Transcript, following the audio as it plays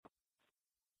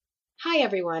Hi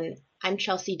everyone, I'm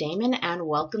Chelsea Damon and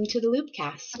welcome to the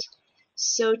Loopcast.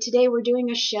 So today we're doing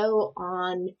a show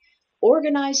on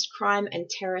organized crime and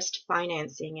terrorist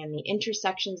financing and the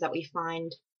intersections that we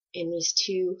find in these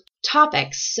two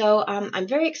topics. So I'm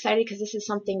very excited because this is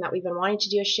something that we've been wanting to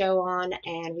do a show on,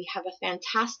 and we have a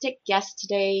fantastic guest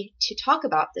today to talk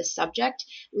about this subject.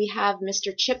 We have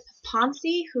Mr. Chip Ponce,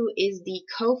 who is the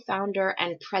co-founder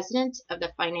and president of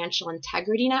the Financial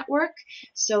Integrity Network.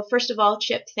 So first of all,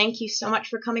 Chip, thank you so much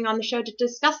for coming on the show to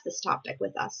discuss this topic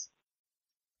with us.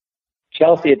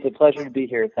 Chelsea, it's a pleasure to be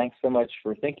here. Thanks so much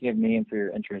for thinking of me and for your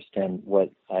interest in what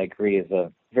I agree is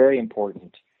a very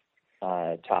important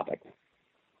topic.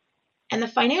 And the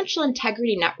Financial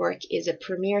Integrity Network is a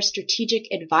premier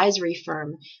strategic advisory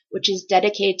firm which is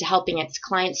dedicated to helping its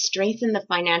clients strengthen the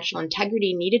financial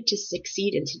integrity needed to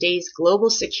succeed in today's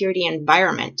global security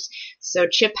environment. So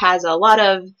Chip has a lot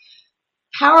of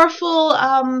powerful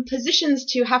positions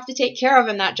to have to take care of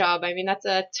in that job. I mean, that's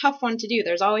a tough one to do.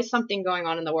 There's always something going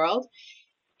on in the world.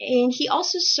 And he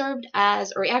also served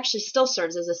as, or he actually still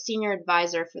serves as a senior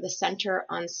advisor for the Center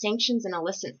on Sanctions and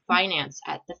Illicit Finance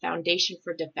at the Foundation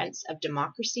for Defense of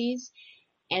Democracies.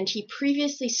 And he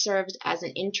previously served as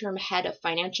an interim head of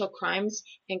financial crimes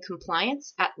and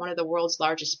compliance at one of the world's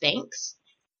largest banks.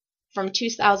 From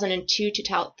 2002 to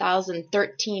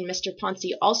 2013, Mr. Ponce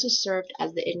also served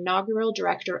as the inaugural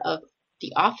director of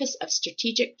the Office of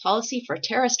Strategic Policy for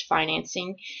Terrorist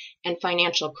Financing and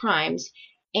Financial Crimes,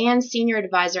 and senior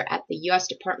advisor at the U.S.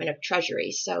 Department of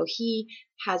Treasury. So he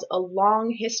has a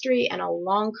long history and a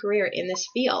long career in this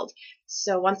field.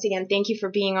 So once again, thank you for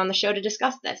being on the show to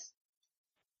discuss this.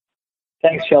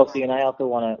 Thanks, Chelsea, and I also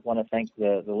want to thank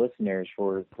the listeners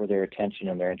for their attention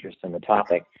and their interest in the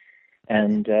topic,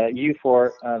 and you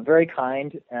for a very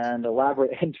kind and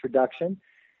elaborate introduction.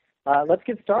 Let's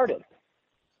get started.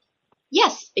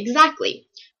 Yes, exactly.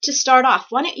 To start off,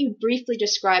 why don't you briefly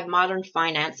describe modern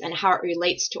finance and how it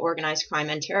relates to organized crime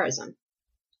and terrorism?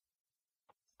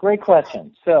 Great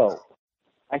question. So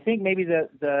I think maybe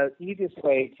the easiest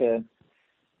way to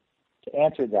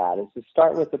answer that is to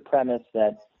start with the premise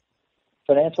that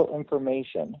financial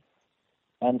information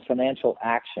and financial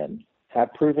action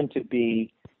have proven to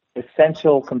be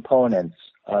essential components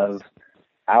of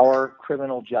our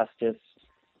criminal justice,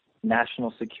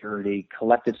 national security,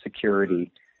 collective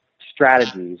security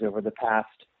strategies over the past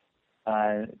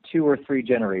 2 or 3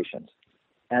 generations.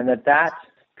 And that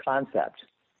concept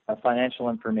of financial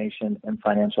information and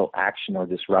financial action or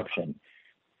disruption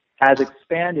has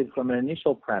expanded from an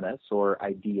initial premise or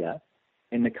idea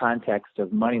in the context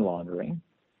of money laundering,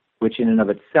 which in and of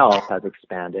itself has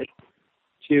expanded,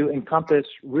 to encompass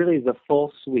really the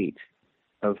full suite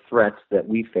of threats that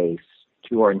we face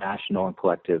to our national and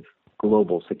collective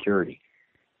global security.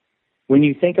 When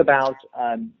you think about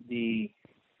the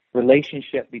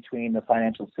relationship between the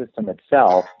financial system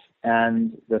itself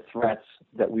and the threats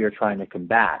that we are trying to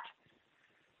combat,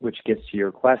 which gets to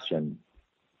your question,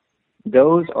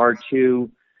 those are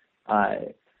two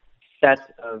sets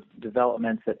of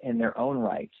developments that in their own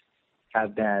right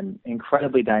have been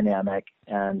incredibly dynamic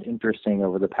and interesting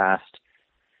over the past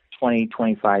 20,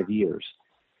 25 years.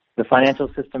 The financial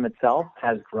system itself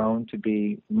has grown to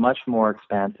be much more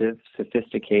expansive,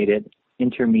 sophisticated,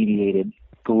 intermediated,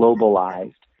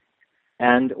 globalized,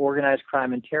 and organized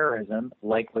crime and terrorism,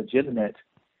 like legitimate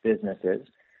businesses,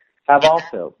 have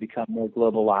also become more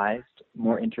globalized,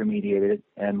 more intermediated,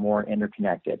 and more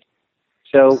interconnected.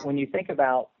 So when you think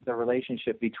about the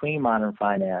relationship between modern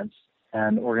finance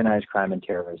and organized crime and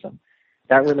terrorism,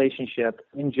 that relationship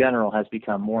in general has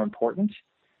become more important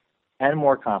and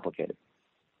more complicated.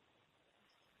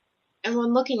 And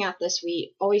when looking at this,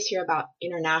 we always hear about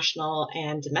international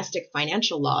and domestic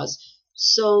financial laws.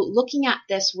 So looking at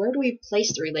this, where do we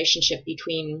place the relationship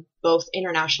between both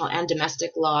international and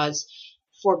domestic laws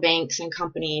for banks and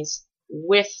companies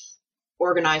with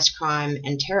organized crime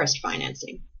and terrorist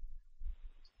financing?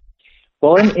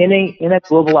 Well, in a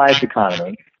globalized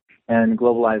economy and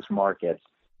globalized markets,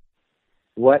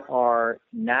 what are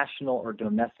national or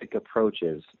domestic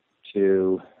approaches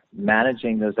to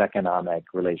managing those economic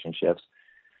relationships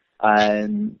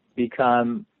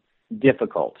become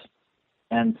difficult.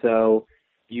 And so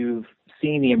you've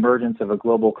seen the emergence of a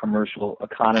global commercial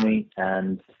economy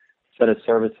and set of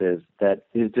services that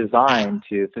is designed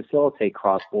to facilitate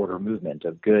cross-border movement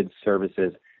of goods,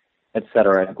 services, et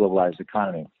cetera, in a globalized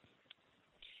economy.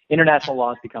 International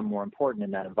laws become more important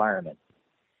in that environment.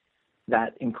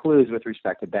 That includes with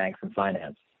respect to banks and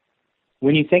finance.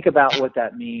 When you think about what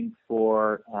that means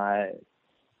for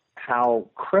how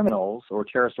criminals or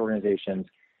terrorist organizations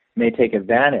may take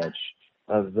advantage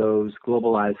of those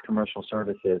globalized commercial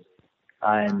services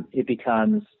it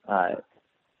becomes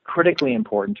critically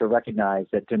important to recognize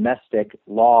that domestic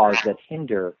laws that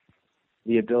hinder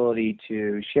the ability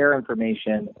to share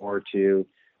information or to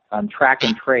track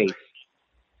and trace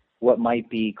what might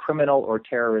be criminal or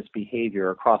terrorist behavior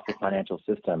across the financial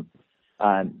system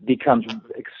becomes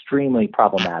extremely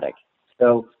problematic.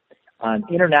 So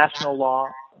international law,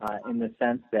 in the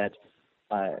sense that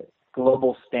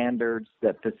global standards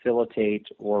that facilitate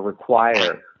or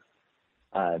require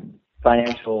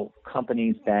financial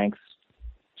companies, banks,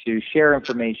 to share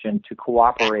information, to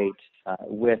cooperate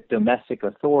with domestic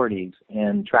authorities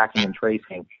in tracking and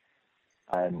tracing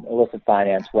illicit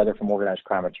finance, whether from organized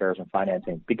crime or terrorism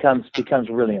financing, becomes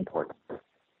really important.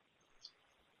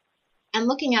 And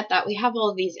looking at that, we have all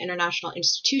of these international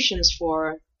institutions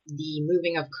for the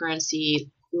moving of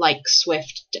currency, like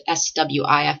SWIFT,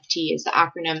 SWIFT is the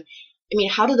acronym. I mean,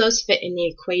 how do those fit in the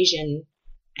equation,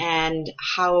 and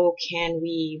how can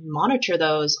we monitor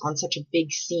those on such a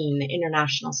big scene, the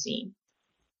international scene?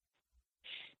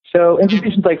 So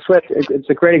institutions like SWIFT, it's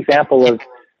a great example of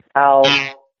how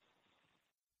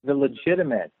the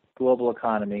legitimate global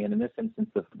economy, and in this instance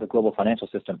the global financial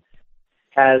system,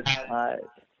 has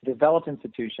developed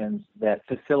institutions that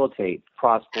facilitate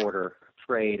cross-border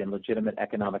trade and legitimate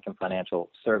economic and financial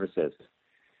services.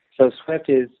 So SWIFT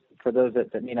is, for those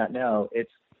that may not know, it's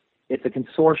a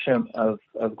consortium of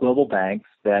global banks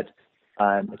that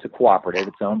it's a cooperative.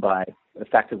 It's owned by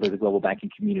effectively the global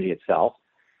banking community itself.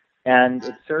 And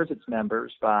it serves its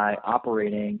members by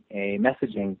operating a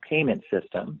messaging payment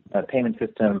system, a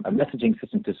messaging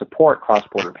system to support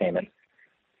cross-border payments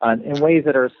in ways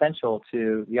that are essential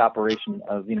to the operation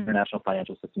of the international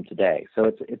financial system today. So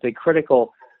it's a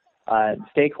critical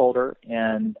stakeholder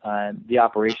in the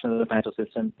operation of the financial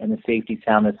system and the safety,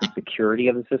 soundness, and security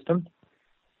of the system.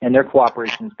 And their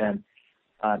cooperation has been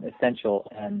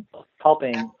essential in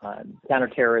helping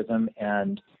counterterrorism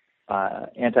and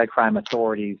anti-crime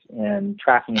authorities in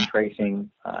tracking and tracing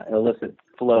illicit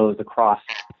flows across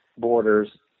borders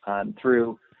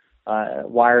through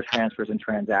wire transfers and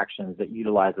transactions that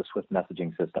utilize the SWIFT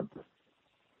messaging system.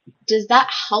 Does that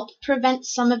help prevent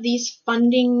some of these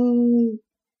funding,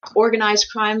 organized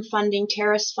crime funding,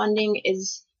 terrorist funding?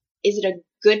 Is it a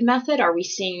good method? Are we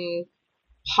seeing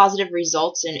positive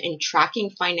results in tracking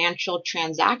financial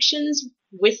transactions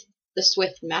with the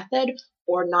SWIFT method,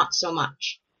 or not so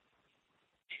much?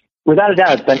 Without a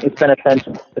doubt, it's been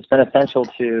essential. It's been essential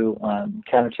to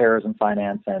counterterrorism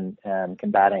finance and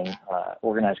combating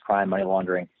organized crime, money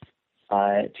laundering,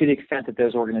 to the extent that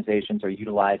those organizations are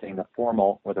utilizing the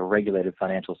formal or the regulated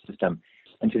financial system,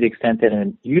 and to the extent that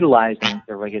in utilizing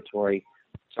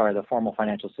the formal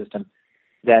financial system,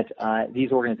 that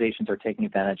these organizations are taking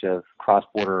advantage of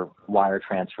cross-border wire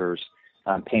transfers,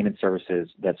 payment services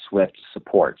that SWIFT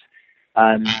supports.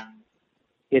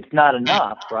 It's not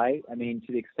enough, right? I mean,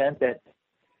 to the extent that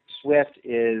SWIFT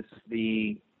is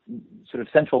the sort of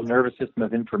central nervous system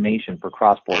of information for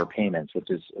cross-border payments, which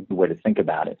is a good way to think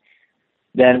about it,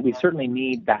 then we certainly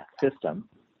need that system,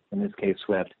 in this case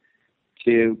SWIFT,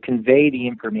 to convey the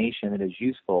information that is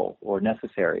useful or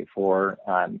necessary for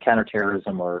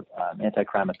counterterrorism or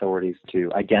anti-crime authorities to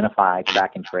identify,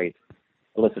 track, and trace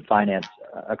illicit finance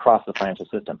across the financial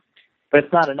system. But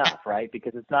it's not enough, right?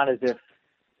 Because it's not as if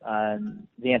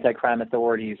the anti-crime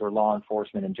authorities or law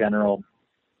enforcement in general,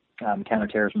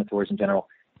 counterterrorism authorities in general,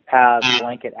 have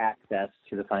blanket access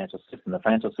to the financial system. The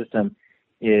financial system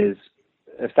is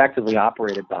effectively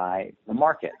operated by the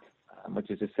market, which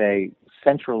is to say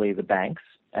centrally the banks,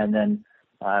 and then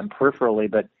peripherally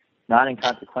but not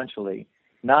inconsequentially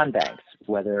non-banks,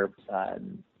 whether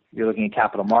you're looking at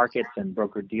capital markets and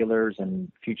broker-dealers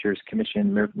and futures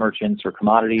commission merchants or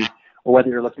commodities, or whether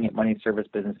you're looking at money service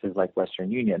businesses like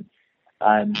Western Union.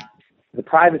 The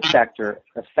private sector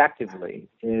effectively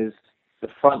is the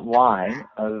front line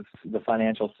of the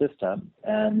financial system,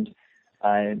 and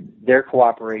their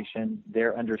cooperation,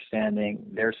 their understanding,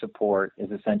 their support is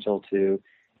essential to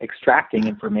extracting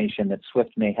information that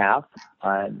SWIFT may have,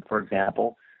 for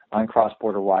example, on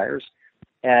cross-border wires,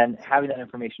 and having that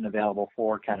information available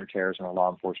for counterterrorism or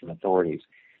law enforcement authorities.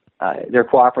 Their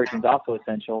cooperation is also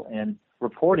essential in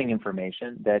reporting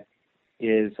information that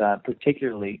is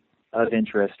particularly of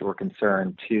interest or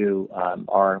concern to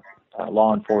our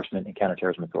law enforcement and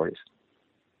counterterrorism authorities.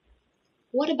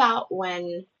 What about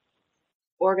when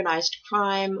organized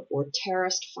crime or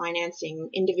terrorist financing,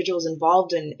 individuals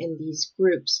involved in these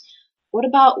groups, what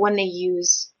about when they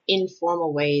use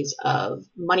informal ways of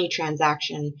money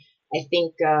transaction? I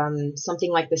think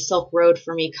something like the Silk Road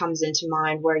for me comes into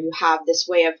mind, where you have this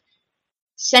way of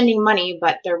sending money,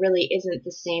 but there really isn't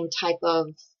the same type of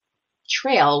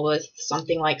trail with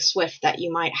something like SWIFT that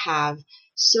you might have.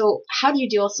 So how do you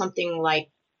deal with something like,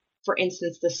 for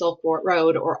instance, the Silk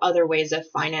Road or other ways of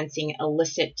financing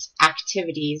illicit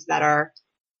activities that are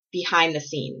behind the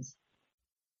scenes?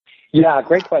 Yeah,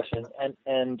 great question.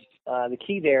 And the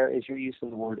key there is your use of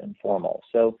the word informal.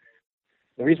 So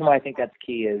the reason why I think that's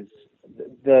key is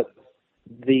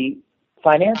the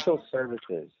financial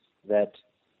services that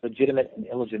legitimate and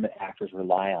illegitimate actors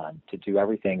rely on to do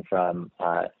everything from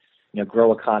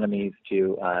grow economies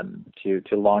to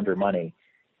launder money.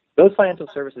 Those financial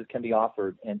services can be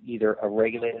offered in either a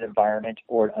regulated environment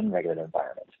or an unregulated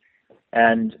environment.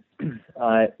 And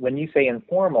when you say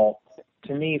informal,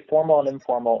 to me, formal and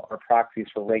informal are proxies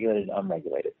for regulated and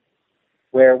unregulated.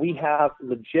 Where we have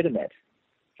legitimate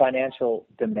financial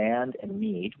demand and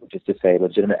need, which is to say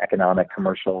legitimate economic,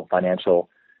 commercial, financial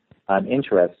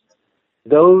interests,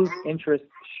 those interests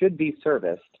should be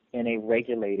serviced in a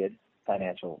regulated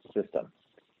financial system.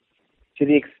 To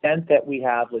the extent that we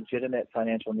have legitimate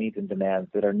financial needs and demands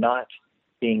that are not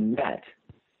being met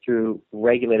through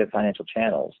regulated financial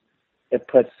channels, it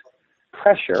puts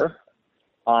pressure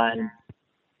on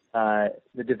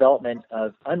the development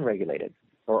of unregulated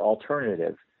or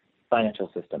alternative financial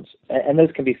systems. And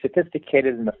those can be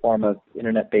sophisticated in the form of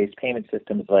internet-based payment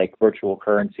systems like virtual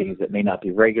currencies that may not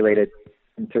be regulated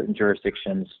in certain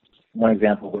jurisdictions. One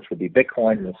example, which would be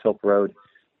Bitcoin in the Silk Road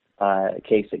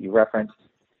case that you referenced.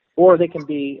 Or they can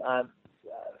be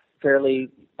fairly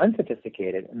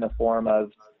unsophisticated in the form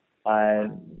of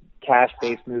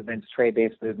cash-based movements,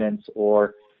 trade-based movements,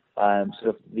 or sort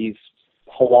of these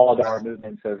Hawala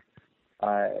movements of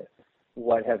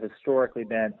what have historically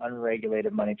been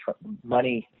unregulated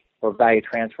money or value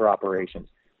transfer operations.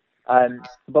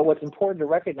 But what's important to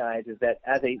recognize is that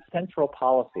as a central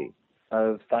policy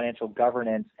of financial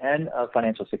governance and of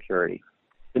financial security,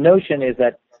 the notion is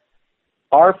that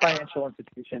our financial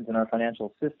institutions and our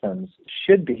financial systems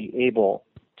should be able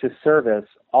to service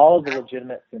all of the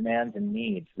legitimate demands and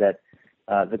needs that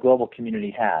the global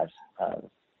community has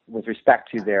with respect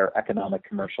to their economic,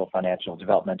 commercial, financial,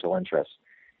 developmental interests.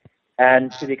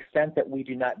 And to the extent that we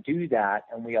do not do that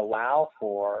and we allow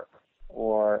for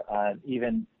or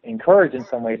even encourage in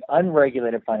some ways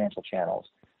unregulated financial channels,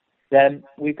 then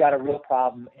we've got a real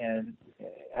problem in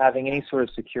having any sort of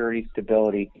security,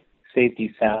 stability,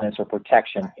 safety, soundness, or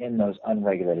protection in those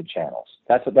unregulated channels.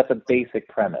 That's a basic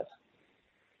premise.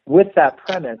 With that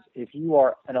premise, if you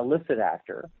are an illicit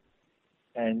actor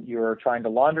and you're trying to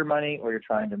launder money or you're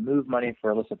trying to move money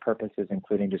for illicit purposes,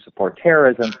 including to support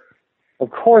terrorism, of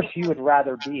course you would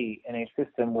rather be in a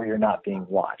system where you're not being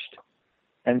watched.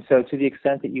 And so to the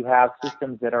extent that you have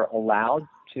systems that are allowed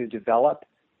to develop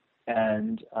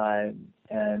and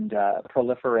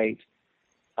proliferate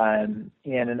in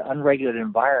an unregulated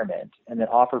environment and that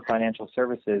offer financial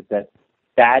services that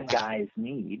bad guys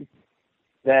need,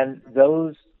 then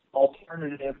those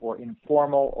alternative or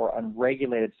informal or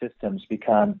unregulated systems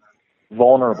become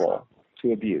vulnerable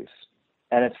to abuse.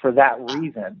 And it's for that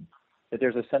reason that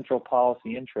there's a central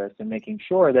policy interest in making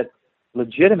sure that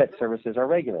legitimate services are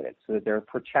regulated so that they're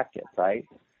protected, right?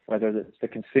 Whether it's the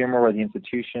consumer or the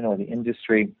institution or the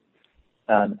industry,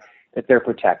 that they're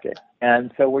protected.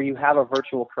 And so where you have a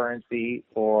virtual currency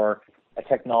or a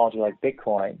technology like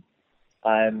Bitcoin,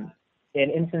 in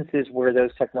instances where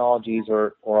those technologies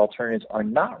or alternatives are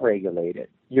not regulated,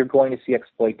 you're going to see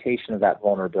exploitation of that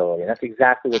vulnerability. And that's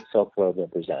exactly what Silk Road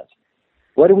represents.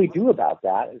 What do we do about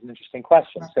that is an interesting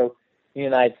question. So in the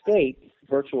United States,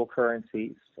 virtual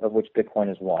currencies, of which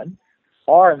Bitcoin is one,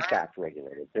 are in fact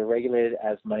regulated. They're regulated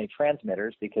as money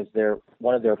transmitters because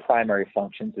one of their primary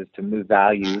functions is to move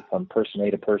value from person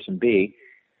A to person B,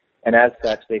 and as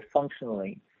such, they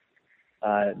functionally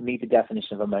meet the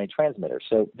definition of a money transmitter.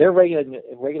 So they're regulated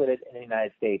in the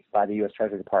United States by the U.S.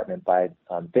 Treasury Department, by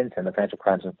FinCEN, the Financial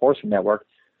Crimes Enforcement Network,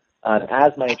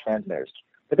 as money transmitters.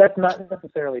 But that's not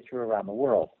necessarily true around the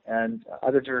world, and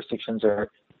other jurisdictions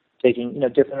are taking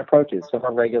different approaches. Some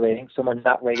are regulating, some are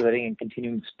not regulating and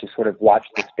continuing to sort of watch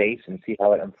the space and see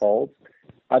how it unfolds.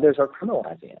 Others are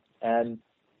criminalizing it. And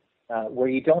where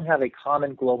you don't have a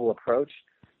common global approach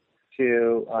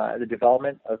to the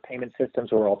development of payment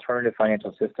systems or alternative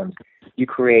financial systems, you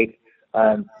create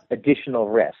additional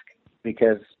risk,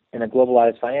 because in a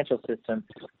globalized financial system,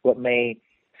 what may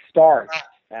start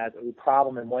as a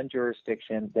problem in one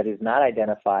jurisdiction that is not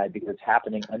identified because it's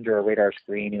happening under a radar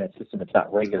screen in a system that's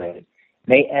not regulated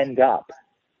may end up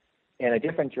in a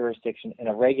different jurisdiction in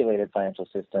a regulated financial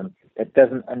system that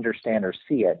doesn't understand or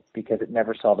see it because it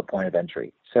never saw the point of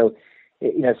entry. So,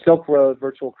 Silk Road,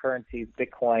 virtual currencies,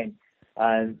 Bitcoin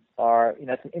are,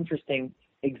 it's an interesting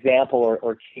example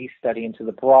or case study into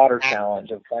the broader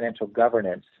challenge of financial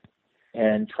governance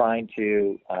and trying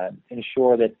to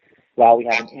ensure that while we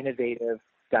have an innovative,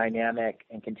 dynamic,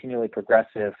 and continually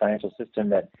progressive financial system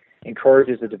that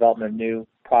encourages the development of new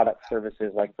product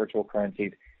services like virtual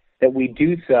currencies, that we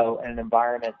do so in an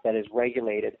environment that is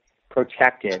regulated,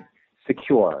 protected,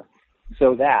 secure,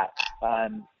 so that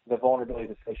the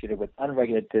vulnerabilities associated with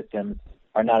unregulated systems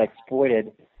are not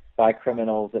exploited by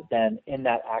criminals that then, in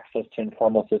that access to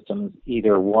informal systems,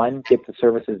 either one, get the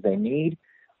services they need,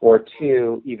 or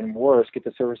two, even worse, get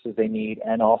the services they need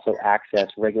and also access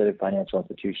regulated financial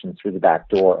institutions through the back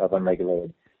door of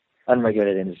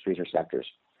unregulated industries or sectors.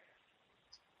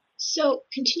 So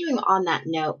continuing on that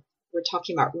note, we're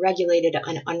talking about regulated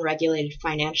and unregulated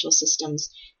financial systems.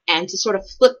 And to sort of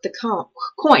flip the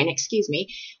coin,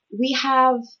 we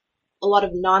have a lot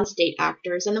of non-state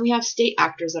actors, and then we have state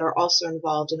actors that are also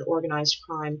involved in organized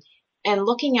crime. And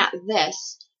looking at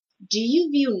this, do you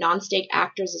view non-state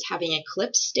actors as having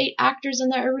eclipsed state actors in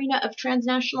the arena of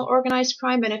transnational organized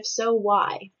crime? And if so,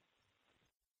 why?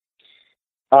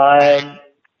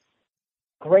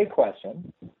 Great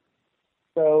question.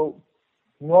 So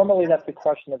normally that's the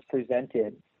question that's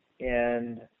presented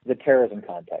in the terrorism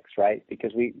context, right?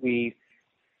 Because we've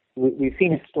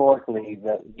seen historically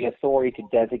the authority to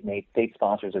designate state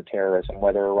sponsors of terrorism,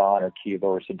 whether Iran or Cuba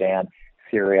or Sudan,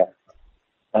 Syria,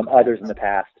 others in the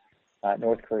past,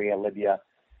 North Korea, Libya,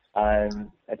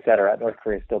 et cetera. North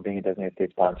Korea still being a designated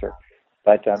state sponsor,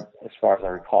 but as far as I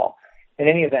recall. In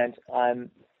any event,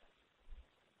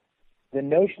 the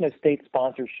notion of state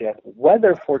sponsorship,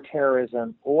 whether for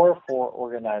terrorism or for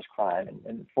organized crime,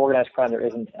 and for organized crime there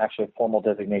isn't actually a formal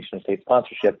designation of state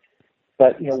sponsorship,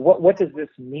 but what does this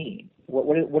mean?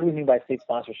 What do we mean by state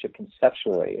sponsorship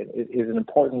conceptually? It is an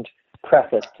important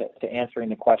preface to answering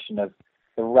the question of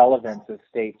the relevance of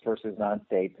states versus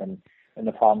non-states and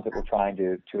the problems that we're trying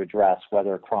to address,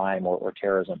 whether crime or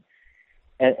terrorism.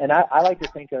 And I like to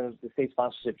think of the state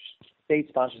sponsorship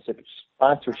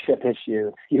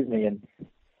issue,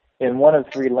 in one of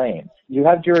three lanes. You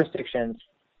have jurisdictions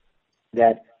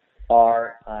that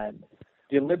are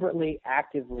deliberately,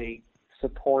 actively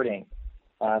supporting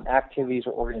activities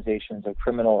or organizations of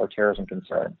criminal or terrorism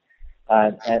concern.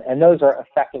 And those are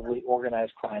effectively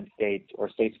organized crime states or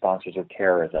state sponsors of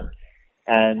terrorism.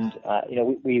 And,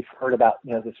 we've heard about,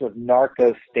 the sort of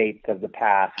narco states of the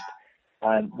past,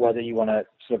 whether you want to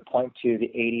sort of point to the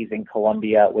 80s in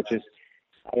Colombia, which is,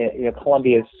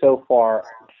 Colombia is so far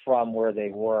from where they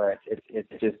were. It's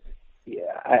just,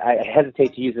 I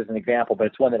hesitate to use it as an example, but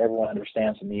it's one that everyone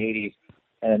understands from the 80s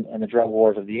and the drug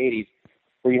wars of the 80s,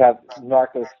 where you have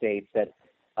narco states that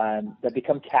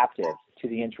become captive to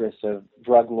the interests of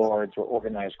drug lords or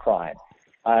organized crime.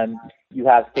 You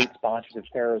have state sponsors of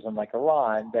terrorism like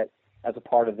Iran that, as a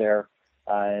part of their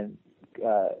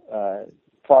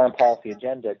foreign policy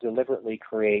agenda, deliberately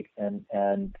create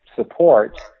and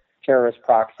support terrorist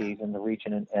proxies in the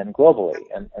region and globally,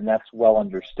 and that's well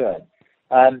understood.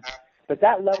 But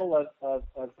that level of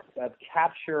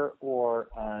capture or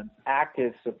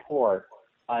active support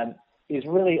is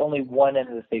really only one end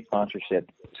of the state sponsorship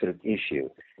sort of issue.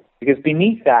 Because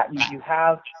beneath that, you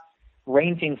have,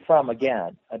 ranging from,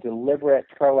 again, a deliberate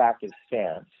proactive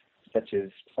stance, such as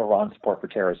Iran's support for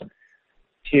terrorism,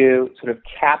 to sort of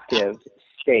captive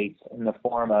states in the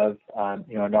form of, a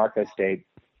narco state,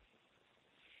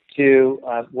 to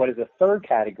what is a third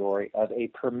category of a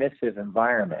permissive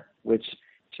environment, which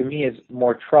to me is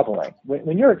more troubling.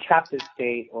 When you're a captive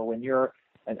state or when you're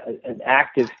an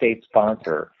active state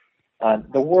sponsor,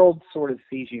 the world sort of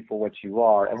sees you for what you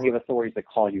are, and we have authorities that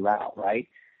call you out, right?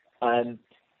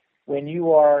 When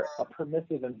you are a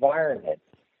permissive environment,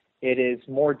 it is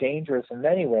more dangerous in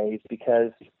many ways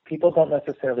because people don't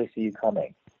necessarily see you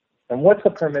coming. And what's a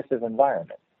permissive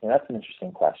environment? And that's an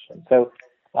interesting question. So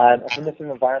a permissive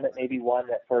environment may be one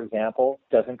that, for example,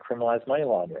 doesn't criminalize money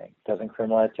laundering, doesn't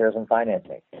criminalize terrorism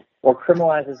financing, or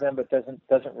criminalizes them but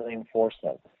doesn't really enforce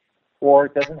them, or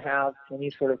doesn't have any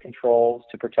sort of controls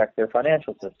to protect their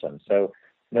financial system. So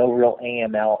no real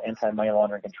AML, anti-money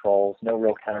laundering controls, no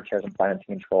real counterterrorism financing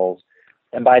controls.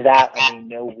 And by that, I mean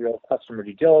no real customer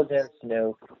due diligence,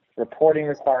 no reporting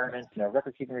requirements, no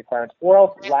record-keeping requirements, or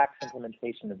else lacks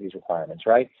implementation of these requirements,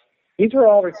 right? These are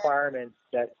all requirements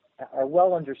that are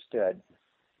well understood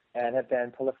and have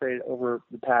been proliferated over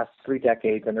the past 3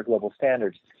 decades under global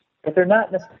standards, but they're not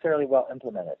necessarily well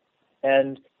implemented.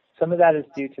 And some of that is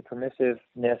due to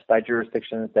permissiveness by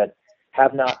jurisdictions that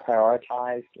have not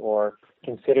prioritized or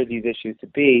considered these issues to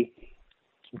be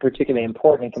particularly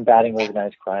important in combating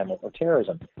organized crime or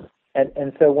terrorism.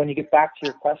 And so when you get back to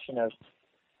your question of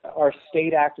are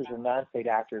state actors or non-state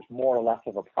actors more or less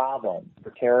of a problem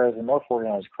for terrorism or for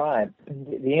organized crime?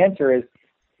 The answer is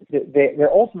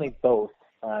they're ultimately both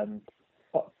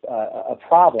a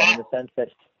problem, in the sense that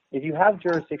if you have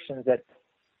jurisdictions that,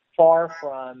 far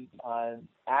from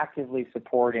actively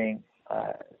supporting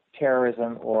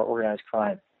terrorism or organized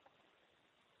crime,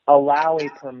 allow a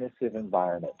permissive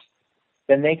environment,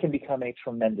 then they can become a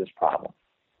tremendous problem.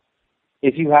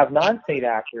 If you have non-state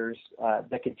actors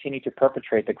that continue to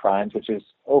perpetrate the crimes, which is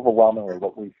overwhelmingly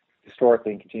what we've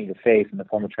historically and continue to face in the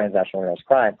form of transnational organized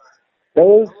crime,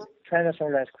 those transnational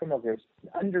organized criminal groups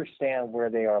understand where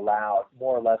they are allowed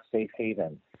more or less safe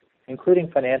haven,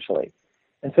 including financially.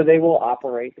 And so they will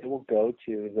go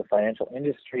to the financial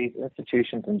industries,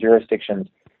 institutions, and jurisdictions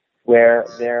where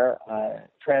their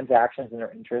transactions and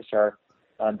their interests are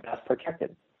best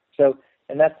protected. So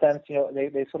in that sense,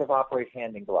 they sort of operate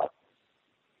hand in glove.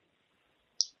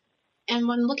 And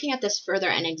when looking at this further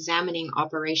and examining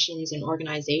operations and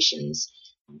organizations,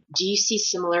 do you see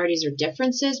similarities or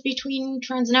differences between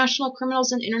transnational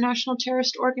criminals and international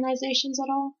terrorist organizations at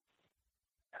all?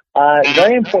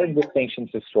 Very important distinctions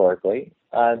historically,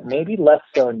 maybe less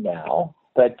so now,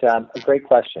 but a great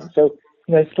question. So,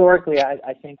 historically,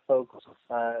 I think folks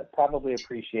probably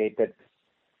appreciate that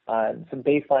some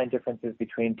baseline differences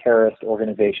between terrorist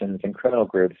organizations and criminal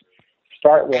groups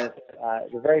start with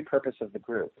the very purpose of the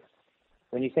group.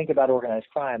 When you think about organized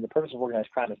crime, the purpose of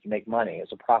organized crime is to make money, as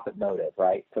a profit motive,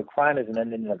 right? So crime is an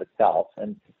end in and of itself,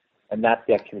 and that's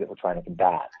the activity that we're trying to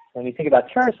combat. When you think about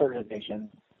terrorist organizations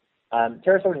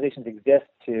exist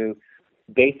to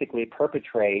basically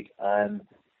perpetrate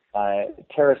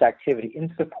terrorist activity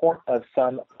in support of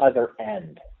some other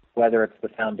end, whether it's the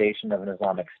foundation of an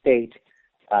Islamic State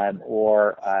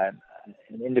or an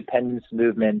independence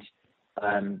movement,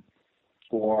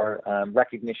 or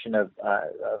recognition of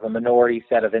a minority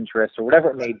set of interests, or whatever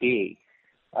it may be.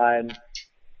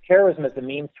 Terrorism is a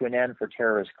means to an end for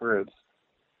terrorist groups,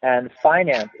 and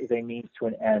finance is a means to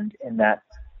an end in that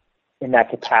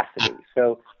capacity.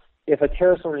 So if a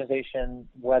terrorist organization,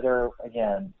 whether,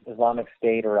 again, Islamic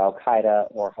State or Al-Qaeda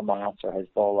or Hamas or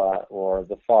Hezbollah or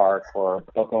the FARC or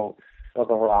Boko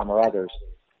Haram or others,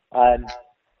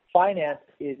 finance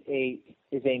is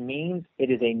a means,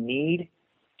 it is a need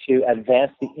to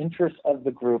advance the interests of the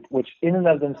group, which in and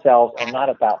of themselves are not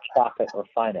about profit or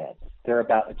finance. They're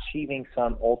about achieving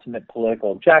some ultimate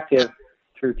political objective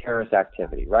through terrorist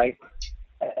activity, right?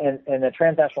 And the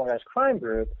transnational organized crime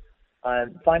group,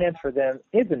 finance for them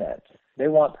is an end. They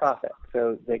want profit.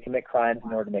 So they commit crimes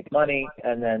in order to make money,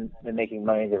 and then in making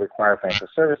money they require financial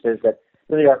services that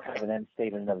really are kind of an end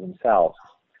state in and of themselves.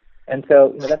 And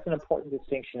so that's an important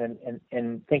distinction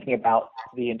in thinking about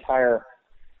the entire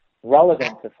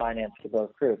relevance of finance to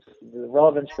both groups. The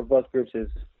relevance for both groups is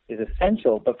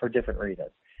essential, but for different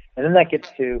reasons. And then that gets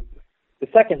to the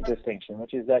second distinction,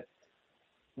 which is that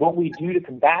what we do to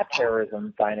combat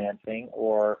terrorism financing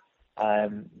or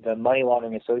the money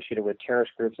laundering associated with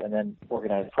terrorist groups and then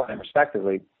organized crime,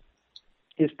 respectively,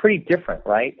 is pretty different,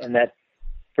 right? And that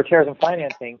for terrorism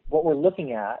financing, what we're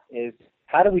looking at is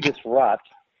how do we disrupt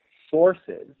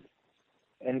sources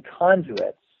and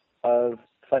conduits of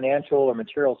financial or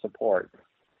material support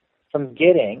from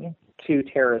getting to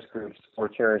terrorist groups or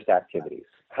terrorist activities.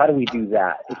 How do we do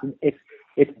that?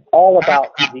 It's all about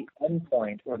the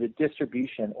endpoint or the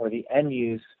distribution or the end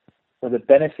use or the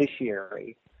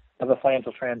beneficiary of a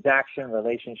financial transaction,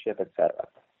 relationship, etc.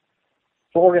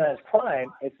 For organized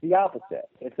crime, it's the opposite.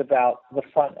 It's about the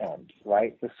front end,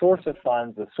 right? The source of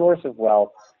funds, the source of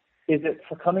wealth. Is it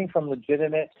coming from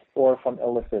legitimate or from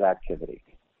illicit activity?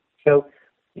 So,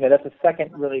 that's a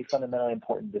second really fundamentally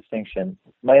important distinction.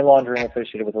 Money laundering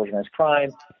associated with organized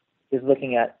crime is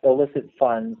looking at illicit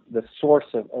funds, the source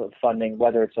of funding,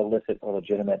 whether it's illicit or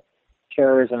legitimate.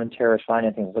 Terrorism and terrorist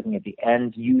financing is looking at the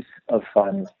end use of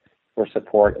funds for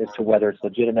support as to whether it's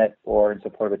legitimate or in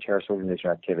support of a terrorist organization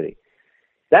or activity.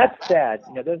 That said,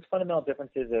 those fundamental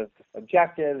differences of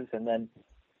objectives and then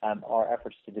our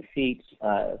efforts to defeat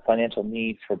financial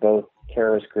needs for both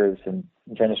terrorist groups and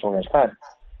international organized crime,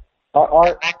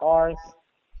 our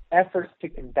efforts to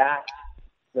combat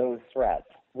those threats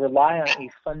rely on a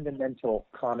fundamental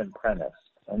common premise,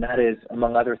 and that is,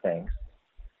 among other things,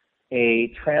 a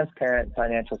transparent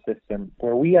financial system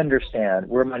where we understand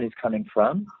where money's coming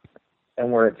from and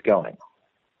where it's going.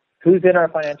 Who's in our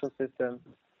financial system,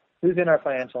 who's in our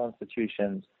financial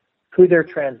institutions, who they're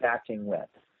transacting with.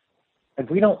 If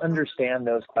we don't understand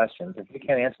those questions, if we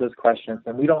can't answer those questions,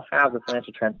 then we don't have the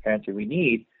financial transparency we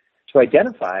need to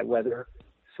identify whether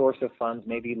source of funds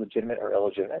may be legitimate or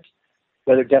illegitimate,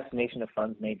 whether destination of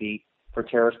funds may be for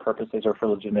terrorist purposes or for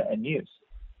legitimate end use.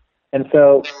 And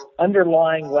so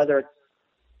underlying whether it's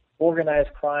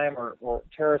organized crime or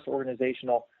terrorist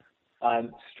organizational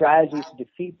strategies to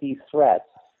defeat these threats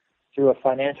through a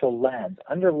financial lens,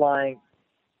 underlying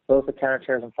both a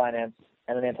counterterrorism finance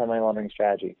and an anti-money laundering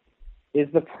strategy, is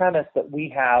the premise that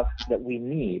we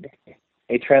need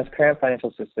a transparent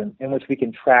financial system in which we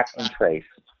can track and trace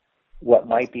what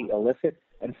might be illicit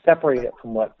and separate it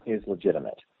from what is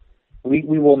legitimate. We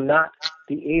will not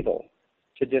be able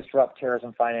to disrupt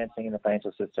terrorism financing in the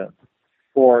financial system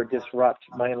or disrupt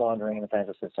money laundering in the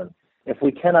financial system if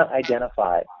we cannot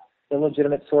identify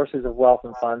illegitimate sources of wealth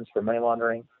and funds for money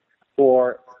laundering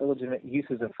or illegitimate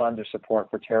uses of funds or support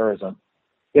for terrorism,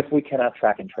 if we cannot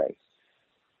track and trace.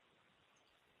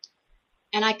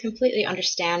 And I completely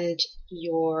understand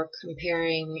your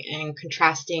comparing and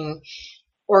contrasting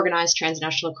organized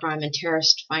transnational crime and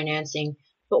terrorist financing.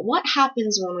 But what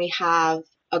happens when we have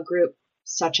a group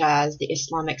such as the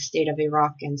Islamic State of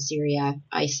Iraq and Syria,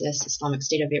 ISIS, Islamic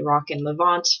State of Iraq and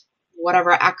Levant,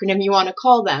 whatever acronym you want to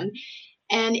call them,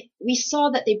 and we saw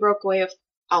that they broke away of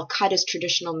Al-Qaeda's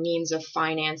traditional means of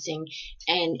financing,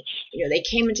 and they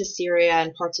came into Syria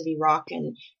and parts of Iraq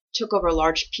and took over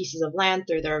large pieces of land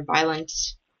through their violent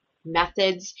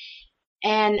methods.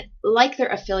 And like their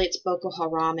affiliates Boko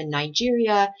Haram in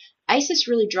Nigeria, ISIS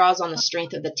really draws on the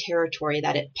strength of the territory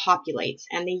that it populates,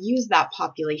 and they use that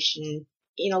population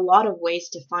in a lot of ways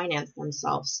to finance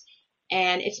themselves.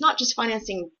 And it's not just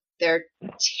financing their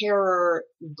terror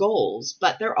goals,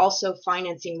 but they're also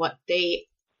financing what they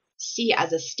see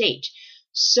as a state.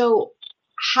 So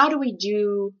how do we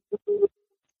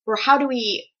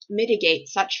mitigate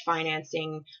such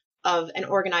financing of an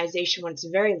organization when it's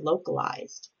very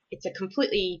localized? It's a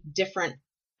completely different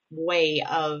way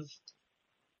of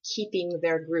keeping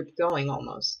their group going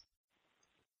almost.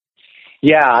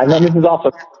 Yeah, and then this is also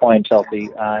a point, Chelsea.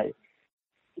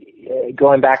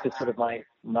 Going back to sort of my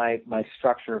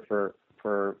structure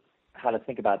for how to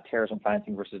think about terrorism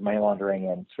financing versus money laundering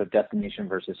and sort of destination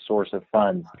versus source of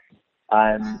funds.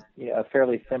 A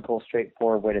fairly simple,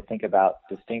 straightforward way to think about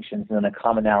distinctions and then a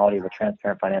commonality of a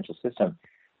transparent financial system.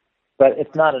 But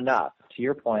it's not enough. To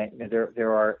your point,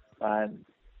 there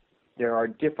are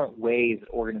different ways that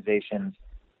organizations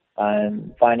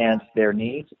finance their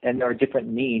needs, and there are different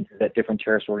needs that different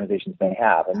terrorist organizations may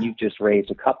have. And you've just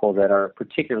raised a couple that are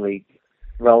particularly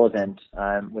relevant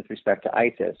with respect to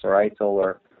ISIS or ISIL,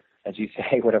 or as you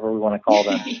say, whatever we want to call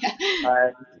them.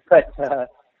 Yeah. But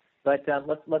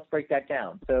let's break that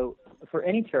down. So for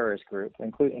any terrorist group,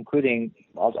 including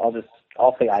I'll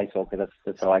say ISIL because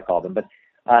that's how I call them, but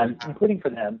including for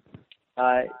them,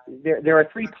 there are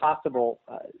three possible.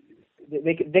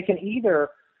 They can either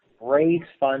raise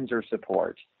funds or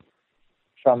support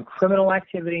from criminal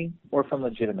activity or from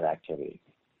legitimate activity,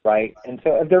 right? And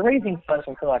so if they're raising funds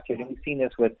from criminal activity, we've seen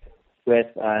this with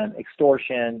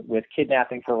extortion, with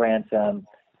kidnapping for ransom,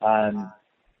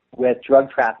 with drug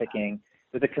trafficking,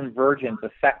 with a convergence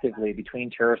effectively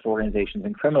between terrorist organizations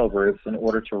and criminal groups in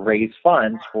order to raise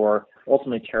funds for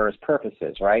ultimately terrorist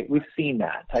purposes, right? We've seen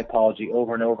that typology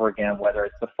over and over again, whether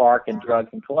it's the FARC and drugs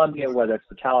in Colombia, whether it's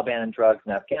the Taliban and drugs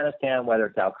in Afghanistan, whether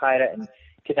it's Al-Qaeda and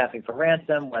kidnapping for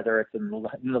ransom, whether it's in the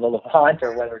Levant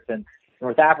or whether it's in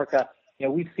North Africa.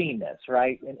 We've seen this,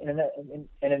 right?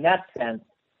 And in that sense,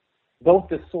 both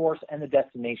the source and the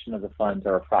destination of the funds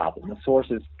are a problem. The source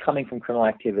is coming from criminal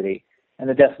activity, and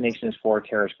the destination is for a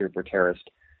terrorist group or terrorist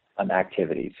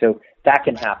activity. So that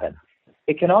can happen.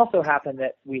 It can also happen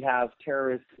that we have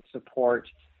terrorist support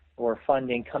or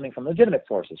funding coming from legitimate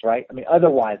sources, right? I mean,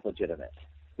 otherwise legitimate,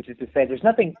 which is to say there's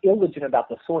nothing illegitimate about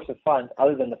the source of funds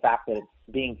other than the fact that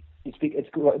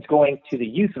it's going to the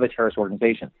use of a terrorist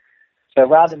organization. So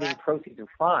rather than being proceeds of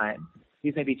crime,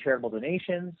 these may be charitable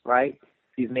donations, right?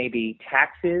 These may be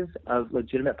taxes of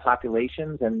legitimate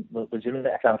populations and legitimate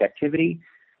economic activity.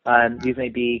 These may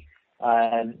be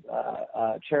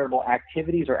charitable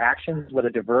activities or actions, whether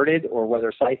diverted or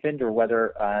whether siphoned or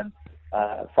whether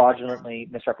fraudulently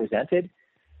misrepresented.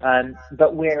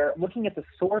 But where looking at the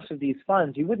source of these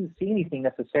funds, you wouldn't see anything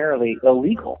necessarily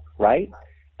illegal, right?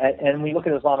 And we look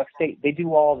at Islamic State, they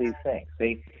do all these things.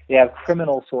 They have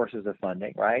criminal sources of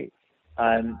funding, right?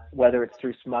 Whether it's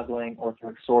through smuggling or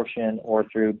through extortion or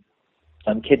through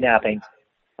kidnapping.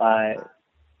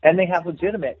 And they have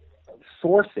legitimate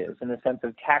sources in the sense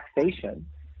of taxation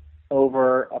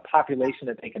over a population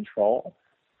that they control,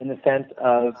 in the sense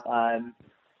of,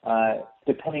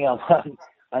 depending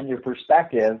on your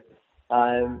perspective,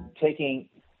 taking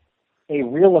a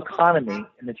real economy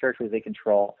in the territories they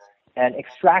control and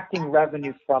extracting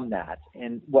revenue from that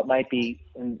in what might be,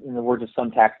 in the words of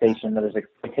some taxation, that is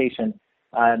exploitation,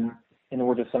 in the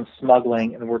words of some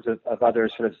smuggling, in the words of other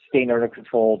sort of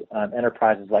state-controlled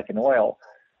enterprises like in oil.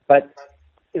 But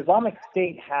Islamic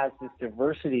State has this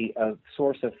diversity of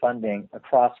source of funding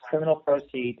across criminal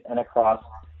proceeds and across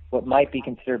what might be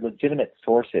considered legitimate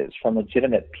sources from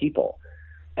legitimate people.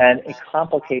 And it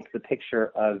complicates the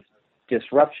picture of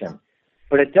disruption.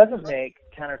 But it doesn't make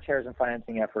counterterrorism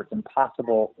financing efforts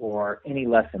impossible or any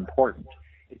less important.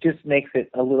 It just makes it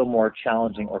a little more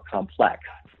challenging or complex.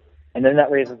 And then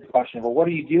that raises the question of, well, what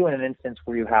do you do in an instance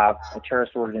where you have a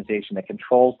terrorist organization that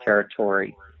controls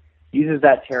territory, uses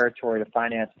that territory to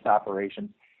finance its operations,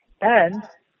 and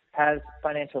has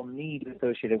financial needs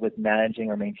associated with managing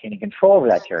or maintaining control over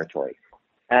that territory?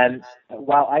 And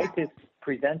while ISIS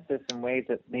presents this in ways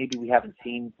that maybe we haven't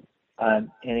seen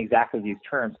in exactly these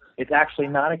terms, it's actually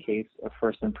not a case of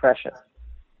first impression.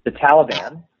 The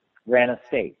Taliban ran a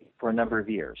state for a number of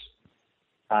years.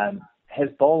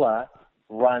 Hezbollah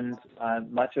runs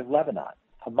much of Lebanon.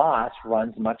 Hamas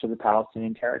runs much of the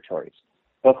Palestinian territories.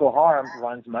 Boko Haram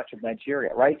runs much of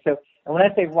Nigeria, right? So, and when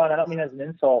I say run, I don't mean as an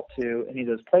insult to any of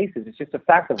those places. It's just a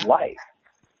fact of life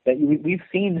that we've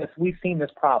seen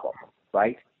this problem,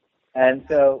 right? And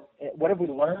so, what have we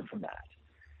learned from that?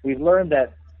 We've learned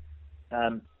that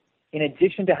in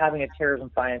addition to having a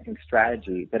terrorism financing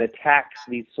strategy that attacks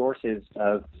these sources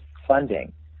of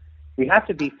funding, we have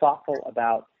to be thoughtful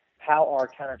about how our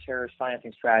counterterrorist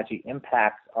financing strategy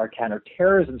impacts our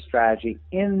counterterrorism strategy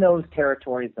in those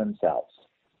territories themselves.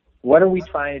 What are we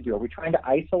trying to do? Are we trying to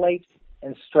isolate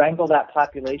and strangle that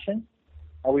population?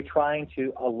 Are we trying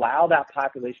to allow that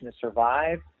population to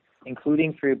survive,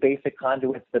 including through basic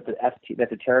conduits that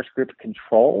the terrorist group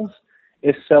controls?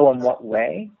 If so, in what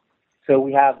way? So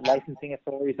we have licensing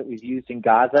authorities that we've used in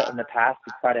Gaza in the past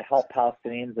to try to help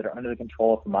Palestinians that are under the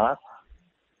control of Hamas.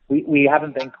 We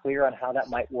haven't been clear on how that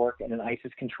might work in an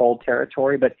ISIS-controlled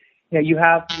territory, but you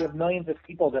have millions of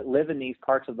people that live in these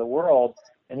parts of the world,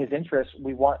 and whose interests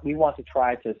we want to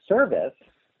try to service,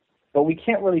 but we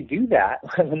can't really do that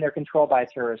when they're controlled by a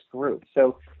terrorist group.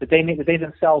 So that they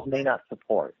themselves may not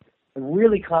support. It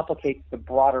really complicates the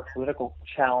broader political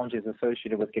challenges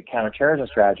associated with the counterterrorism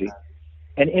strategy,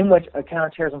 and in which a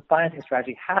counterterrorism financing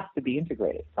strategy has to be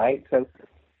integrated, right? So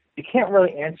you can't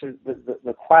really answer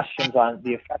the questions on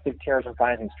the effective terrorism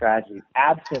financing strategy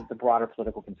absent the broader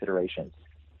political considerations.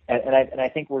 And I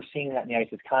think we're seeing that in the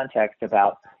ISIS context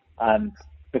about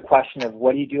the question of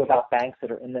what do you do about banks that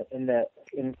are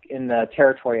in the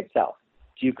territory itself?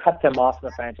 Do you cut them off from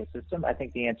the financial system? I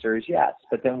think the answer is yes.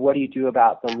 But then what do you do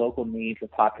about the local needs of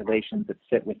populations that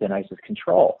sit within ISIS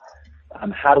control?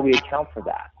 How do we account for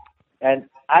that? And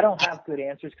I don't have good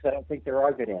answers because I don't think there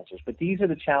are good answers. But these are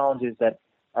the challenges that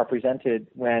are presented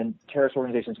when terrorist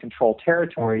organizations control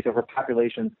territories over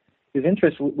populations whose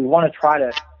interests we want to try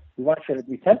to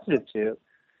be sensitive to,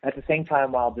 at the same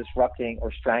time while disrupting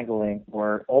or strangling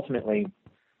or ultimately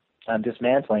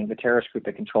dismantling the terrorist group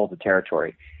that controls the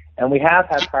territory. And we have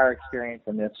had prior experience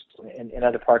in this in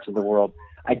other parts of the world.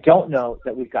 I don't know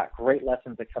that we've got great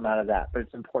lessons that come out of that, but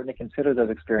it's important to consider those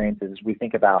experiences as we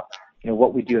think about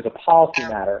what we do as a policy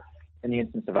matter in the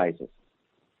instance of ISIS.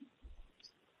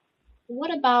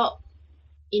 What about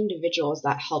individuals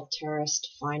that help terrorist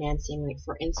financing? Like,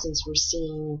 for instance, we're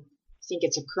seeing, I think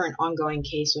it's a current ongoing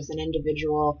case with an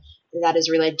individual that is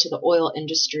related to the oil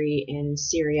industry in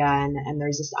Syria, and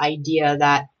there's this idea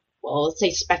that, well, let's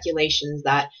say speculations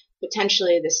that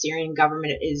potentially the Syrian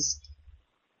government is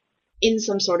in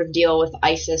some sort of deal with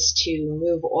ISIS to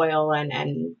move oil and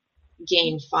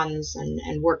gain funds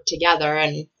and work together.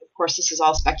 And of course, this is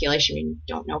all speculation. We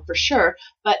don't know for sure.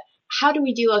 But how do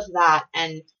we deal with that?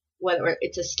 And whether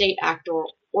it's a state actor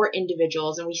or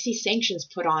individuals, and we see sanctions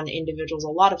put on individuals a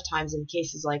lot of times in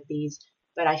cases like these,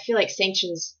 but I feel like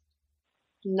sanctions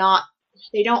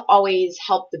they don't always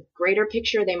help the greater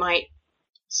picture. They might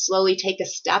slowly take a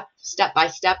step by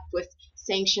step with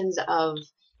sanctions of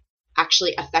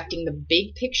actually affecting the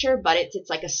big picture, but it's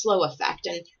like a slow effect.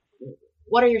 And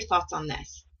what are your thoughts on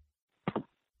this?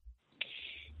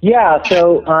 Yeah,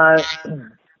 so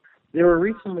there were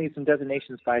recently some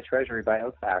designations by Treasury, by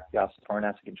OFAC, the Office of Foreign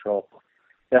Asset Control,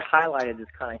 that highlighted this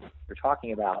kind of thing we're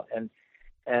talking about. And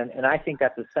I think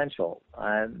that's essential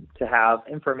to have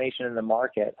information in the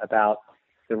market about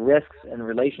the risks and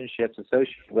relationships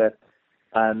associated with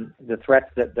the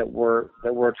threats that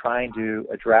we're trying to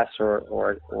address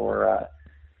or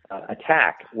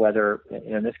attack, whether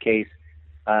in this case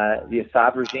the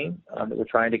Assad regime that we're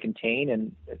trying to contain,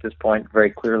 and at this point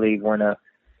very clearly we're in a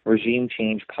regime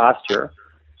change posture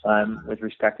with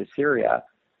respect to Syria,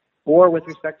 or with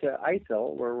respect to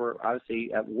ISIL, where we're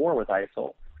obviously at war with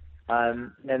ISIL.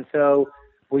 And so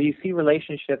where you see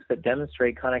relationships that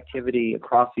demonstrate connectivity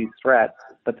across these threats,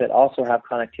 but that also have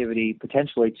connectivity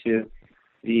potentially to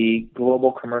the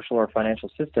global commercial or financial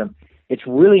system, it's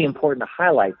really important to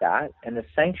highlight that and to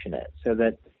sanction it so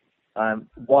that,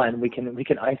 one, we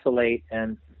can isolate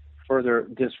and further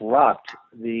disrupt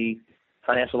the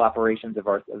financial operations of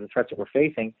the threats that we're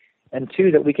facing, and two,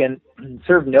 that we can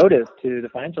serve notice to the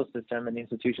financial system and the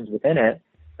institutions within it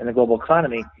and the global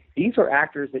economy. These are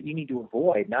actors that you need to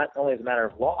avoid, not only as a matter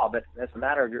of law, but as a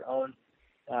matter of your own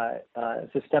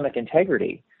systemic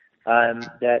integrity,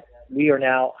 that we are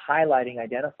now highlighting,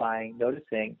 identifying,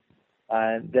 noticing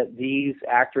that these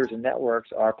actors and networks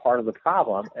are part of the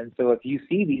problem. And so if you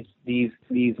see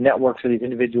these networks or these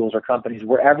individuals or companies,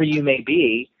 wherever you may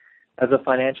be as a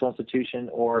financial institution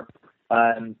or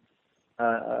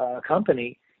a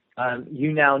company,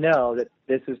 you now know that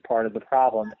this is part of the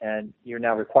problem, and you're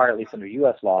now required, at least under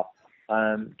U.S. law,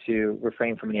 to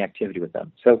refrain from any activity with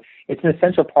them. So it's an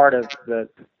essential part of the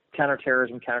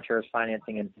counterterrorism, counterterrorist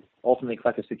financing, and ultimately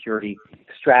collective security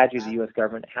strategy of the U.S.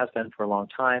 government. Has been for a long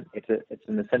time. It's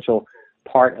an essential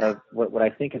part of what I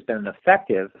think has been an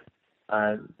effective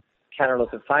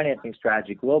counter-illicit financing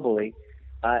strategy globally.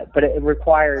 But it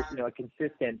requires, a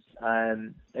consistent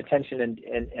attention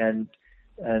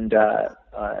and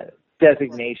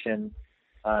designation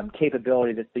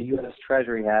capability that the U.S.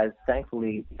 Treasury has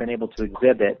thankfully been able to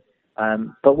exhibit,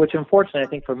 but which unfortunately I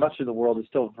think for much of the world is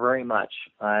still very much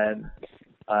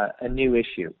a new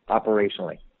issue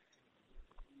operationally.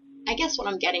 I guess what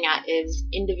I'm getting at is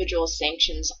individual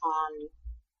sanctions on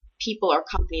people or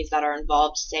companies that are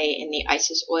involved, say, in the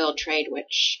ISIS oil trade,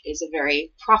 which is a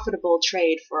very profitable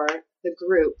trade for the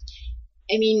group.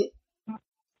 I mean,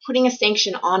 putting a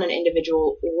sanction on an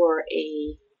individual or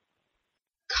a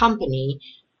company,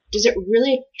 does it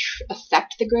really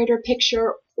affect the greater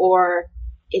picture, or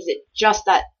is it just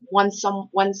that when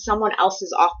someone else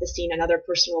is off the scene, another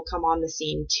person will come on the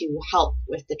scene to help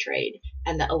with the trade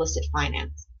and the illicit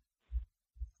finance?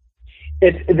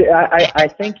 I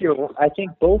think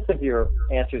both of your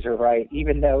answers are right,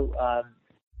 even though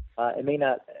it may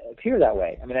not appear that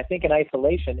way. I mean, I think in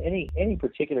isolation, any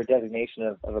particular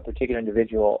designation of a particular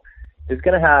individual is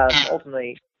going to have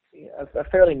ultimately a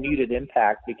fairly muted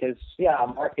impact because, a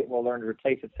market will learn to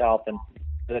replace itself, and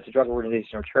whether it's a drug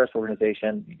organization or terrorist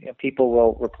organization, people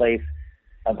will replace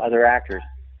other actors.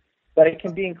 But it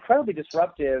can be incredibly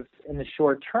disruptive in the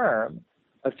short term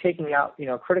of taking out,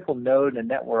 a critical node in a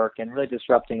network and really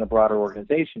disrupting a broader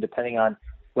organization, depending on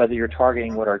whether you're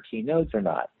targeting what are key nodes or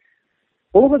not.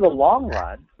 Over the long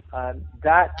run,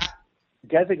 that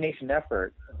designation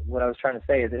effort, what I was trying to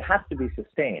say is it has to be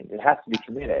sustained. It has to be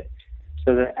committed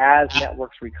so that as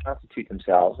networks reconstitute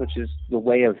themselves, which is the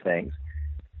way of things,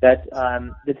 that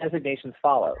the designations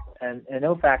follow. And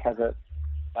OFAC has a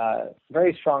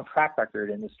very strong track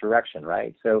record in this direction,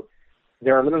 right? So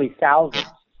there are literally thousands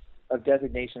of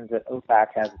designations that OFAC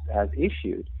has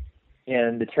issued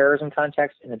in the terrorism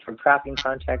context, in the drug trafficking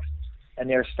context, and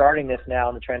they're starting this now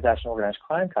in the transnational organized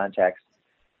crime context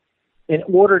in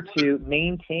order to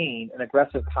maintain an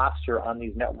aggressive posture on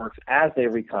these networks as they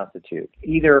reconstitute,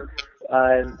 either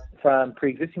from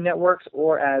pre-existing networks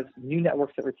or as new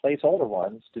networks that replace older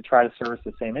ones to try to service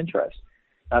the same interest.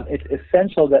 It's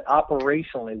essential that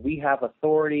operationally we have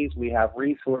authorities, we have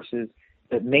resources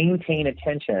that maintain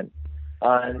attention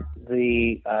on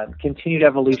the continued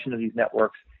evolution of these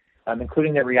networks,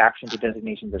 including their reaction to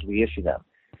designations as we issue them.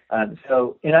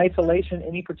 So in isolation,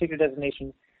 any particular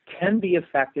designation can be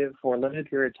effective for a limited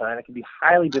period of time. It can be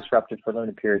highly disruptive for a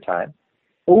limited period of time.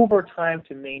 Over time,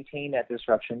 to maintain that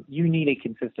disruption, you need a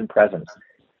consistent presence.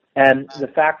 And the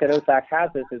fact that OFAC has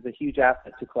this is a huge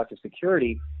asset to collective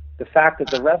security. The fact that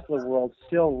the rest of the world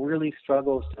still really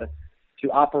struggles to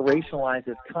operationalize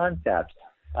this concept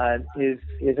is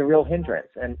a real hindrance.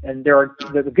 And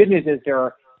the good news is there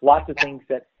are lots of things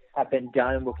that have been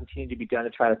done and will continue to be done to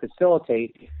try to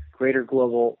facilitate greater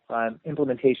global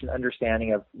implementation,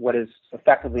 understanding of what is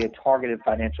effectively a targeted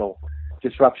financial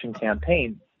disruption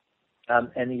campaign.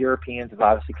 And the Europeans have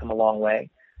obviously come a long way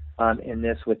in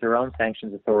this with their own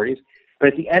sanctions authorities. But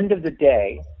at the end of the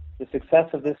day, the success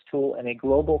of this tool in a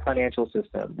global financial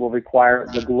system will require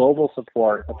the global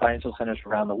support of financial centers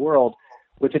around the world,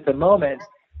 which at the moment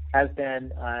has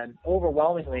been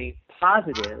overwhelmingly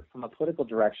positive from a political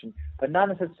direction, but not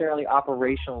necessarily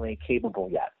operationally capable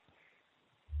yet.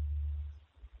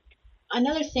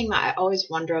 Another thing that I always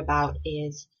wonder about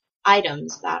is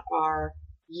items that are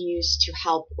used to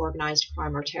help organized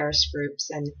crime or terrorist groups.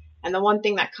 And the one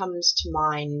thing that comes to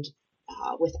mind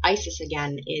with ISIS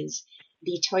again is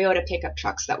the Toyota pickup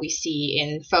trucks that we see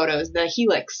in photos, the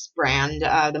Helix brand,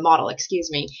 the model, excuse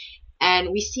me.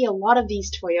 And we see a lot of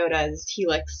these Toyota's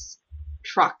Hilux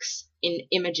trucks in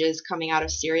images coming out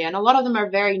of Syria, and a lot of them are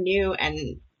very new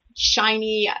and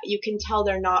shiny. You can tell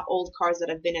they're not old cars that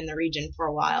have been in the region for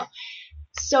a while.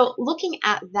 So looking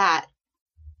at that,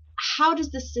 how does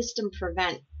the system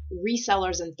prevent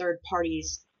resellers and third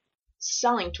parties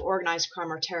selling to organized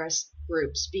crime or terrorist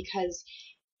groups? Because,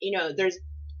 there's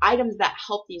items that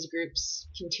help these groups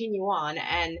continue on.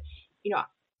 And,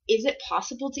 is it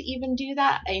possible to even do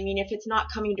that? I mean, if it's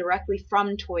not coming directly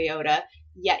from Toyota,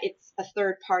 yet it's a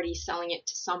third party selling it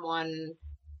to someone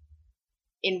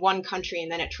in one country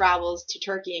and then it travels to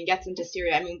Turkey and gets into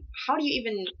Syria. I mean, how do you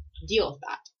even deal with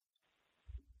that?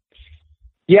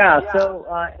 Yeah, so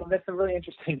that's a really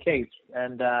interesting case,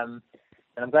 and I'm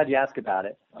glad you asked about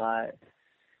it,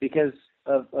 because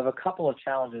of a couple of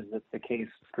challenges that the case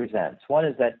presents. One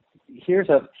is that here's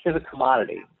a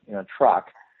commodity,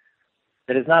 truck,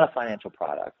 that is not a financial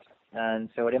product, and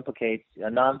so it implicates a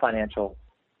non-financial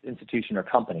institution or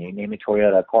company, namely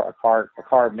Toyota, a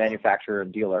car manufacturer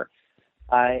and dealer.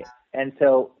 And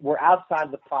so we're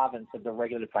outside the province of the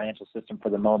regulated financial system for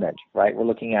the moment, right? We're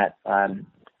looking at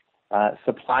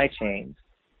supply chains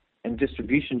and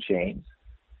distribution chains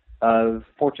of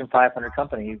Fortune 500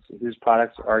 companies whose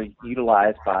products are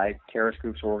utilized by terrorist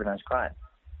groups or organized crime.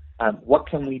 What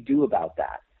can we do about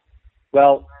that?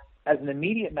 Well, as an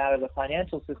immediate matter, the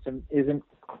financial system isn't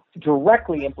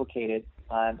directly implicated,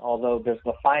 although there's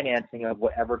the financing of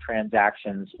whatever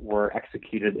transactions were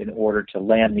executed in order to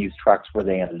land these trucks where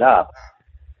they ended up.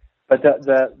 But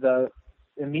the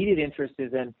immediate interest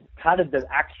is in how did the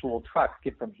actual trucks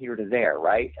get from here to there,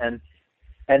 right? And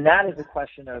that is a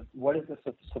question of what is the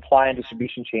supply and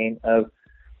distribution chain of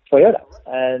Toyota,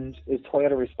 and is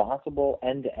Toyota responsible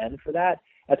end to end for that?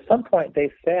 At some point,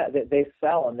 they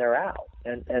sell and they're out,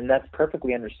 and that's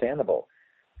perfectly understandable.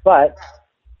 But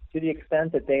to the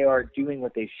extent that they are doing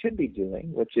what they should be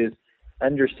doing, which is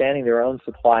understanding their own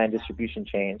supply and distribution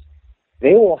chains,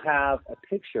 they will have a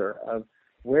picture of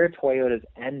where Toyotas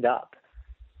end up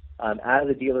out of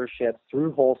the dealerships,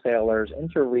 through wholesalers,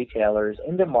 into retailers,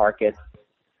 into markets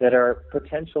that are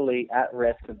potentially at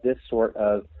risk of this sort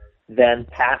of then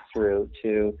pass through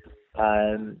to,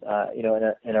 in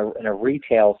a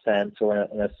retail sense or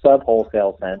in a sub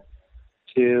wholesale sense,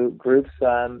 to groups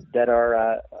that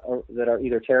are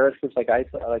either terrorist groups like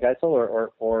ISIL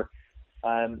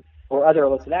or other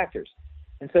illicit actors.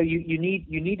 And so you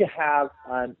need to have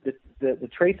the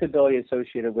traceability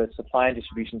associated with supply and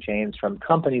distribution chains from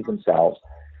companies themselves,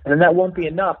 and then that won't be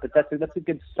enough, but that's a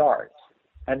good start.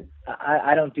 And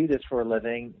I don't do this for a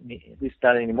living, at least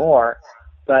not anymore,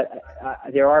 but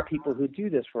there are people who do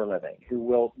this for a living who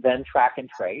will then track and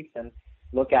trace and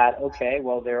look at, okay,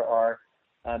 well, there are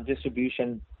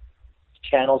distribution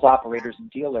channels, operators,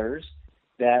 and dealers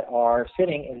that are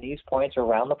sitting in these points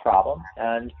around the problem,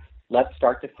 and let's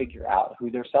start to figure out who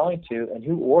they're selling to and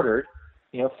who ordered,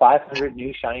 500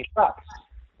 new shiny trucks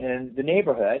in the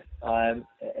neighborhood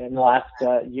in the last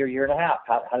year and a half.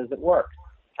 How does it work?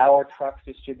 How are trucks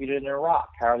distributed in Iraq?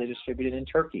 How are they distributed in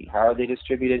Turkey? How are they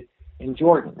distributed in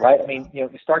Jordan? Right? I mean, you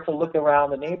start to look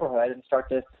around the neighborhood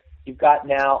and you've got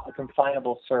now a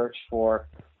confinable search for,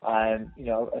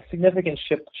 a significant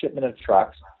shipment of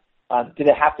trucks. Did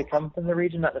it have to come from the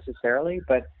region? Not necessarily,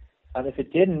 but if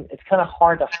it didn't, it's kind of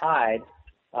hard to hide,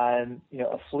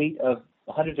 a fleet of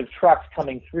hundreds of trucks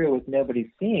coming through with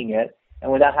nobody seeing it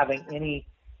and without having any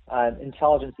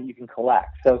intelligence that you can collect.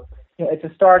 So, it's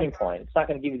a starting point. It's not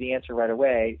going to give you the answer right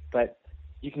away, but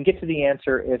you can get to the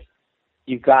answer if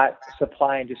you've got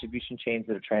supply and distribution chains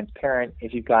that are transparent,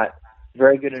 if you've got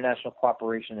very good international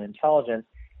cooperation and intelligence,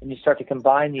 and you start to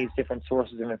combine these different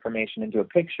sources of information into a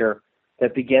picture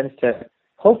that begins to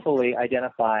hopefully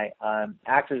identify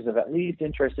actors of at least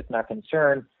interest, if not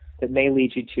concern, that may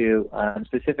lead you to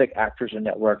specific actors and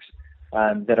networks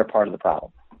that are part of the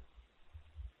problem.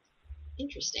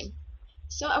 Interesting.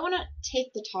 So I want to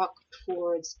take the talk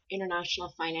towards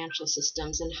international financial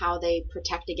systems and how they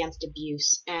protect against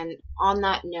abuse. And on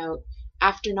that note,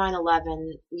 after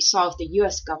 9/11, we saw with the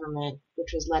U.S. government,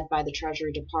 which was led by the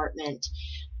Treasury Department,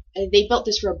 they built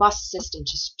this robust system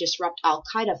to disrupt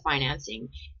al-Qaeda financing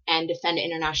and defend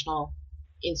international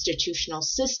institutional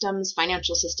systems,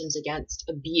 financial systems against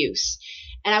abuse.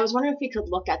 And I was wondering if we could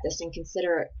look at this and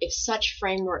consider if such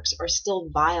frameworks are still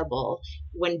viable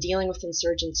when dealing with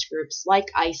insurgents groups like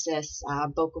ISIS,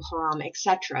 Boko Haram,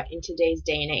 etc. in today's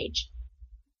day and age.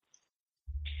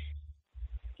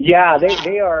 Yeah,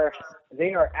 they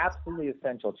are absolutely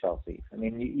essential, Chelsea. I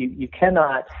mean, you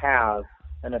cannot have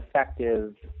an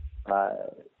effective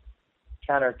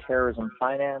counterterrorism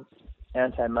finance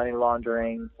anti-money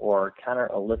laundering or counter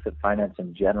illicit finance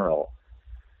in general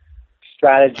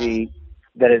strategy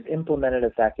that is implemented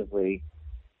effectively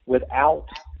without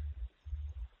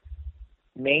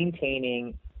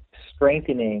maintaining,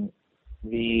 strengthening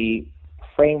the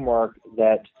framework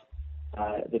that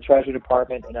the Treasury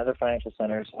Department and other financial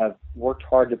centers have worked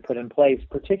hard to put in place,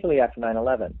 particularly after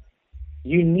 9/11.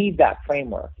 You need that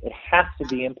framework. It has to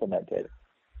be implemented.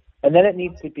 And then it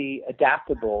needs to be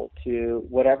adaptable to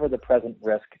whatever the present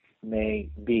risk may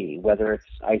be, whether it's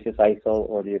ISIL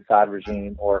or the Assad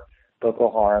regime or Boko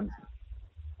Haram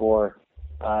or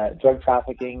drug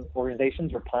trafficking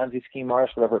organizations or Ponzi scheme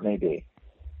artists, whatever it may be.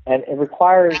 And it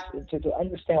requires, to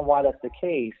understand why that's the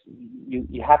case,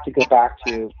 you have to go back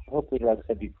to, hopefully, like I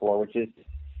said before, which is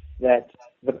that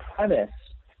the premise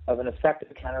of an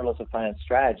effective counter-illicit finance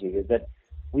strategy is that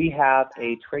we have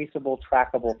a traceable,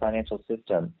 trackable financial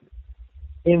system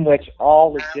in which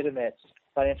all legitimate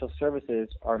financial services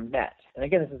are met. And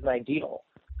again, this is an ideal.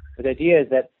 But the idea is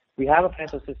that we have a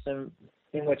financial system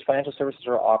in which financial services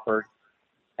are offered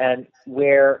and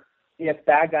where if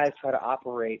bad guys try to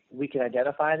operate, we can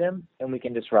identify them and we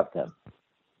can disrupt them.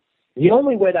 The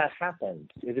only way that happens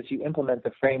is if you implement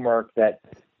the framework that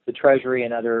the Treasury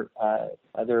and other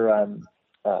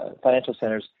financial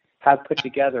centers have put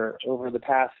together over the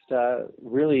past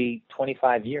really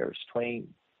 25 years, 20,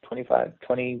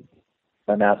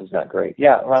 my math is not great.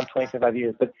 Yeah, around 25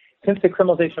 years. But since the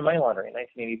criminalization of money laundering in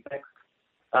 1986,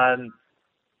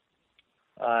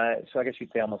 so I guess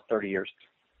you'd say almost 30 years.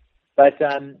 But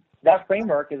that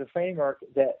framework is a framework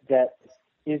that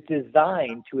is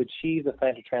designed to achieve the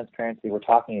financial transparency we're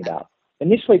talking about.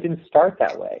 Initially, it didn't start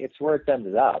that way. It's where it's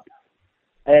ended up.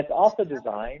 And it's also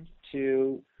designed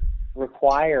to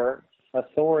require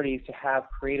authorities to have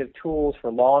creative tools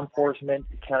for law enforcement,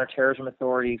 counterterrorism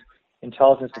authorities,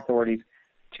 intelligence authorities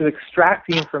to extract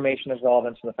the information of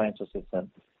relevance from the financial system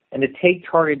and to take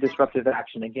targeted disruptive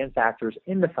action against actors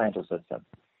in the financial system.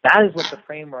 That is what the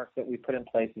framework that we put in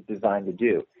place is designed to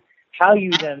do. How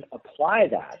you then apply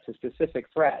that to specific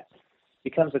threats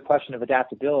becomes a question of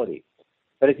adaptability.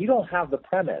 But if you don't have the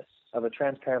premise of a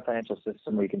transparent financial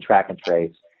system where you can track and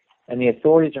trace and the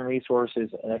authorities and resources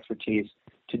and expertise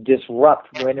to disrupt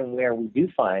when and where we do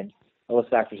find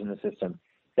illicit actors in the system,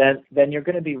 then you're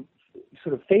going to be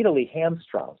sort of fatally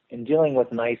hamstrung in dealing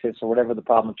with an ISIS or whatever the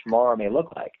problem tomorrow may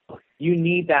look like. You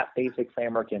need that basic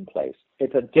framework in place.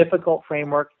 It's a difficult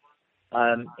framework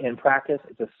in practice.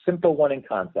 It's a simple one in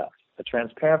concept. A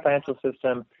transparent financial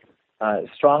system,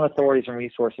 strong authorities and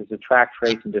resources to track,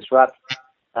 trace, and disrupt.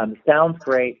 Sounds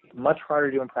great, much harder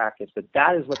to do in practice, but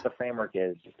that is what the framework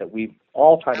is that we've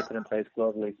all tried to put in place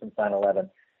globally since 9/11,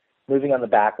 moving on the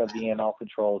back of the AML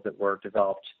controls that were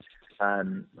developed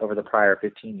over the prior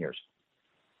 15 years.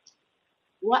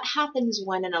 What happens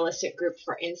when an illicit group,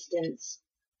 for instance,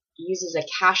 uses a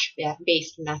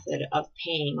cash-based method of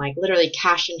paying, like literally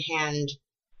cash in hand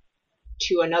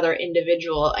to another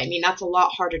individual? I mean, that's a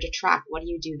lot harder to track. What do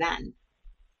you do then?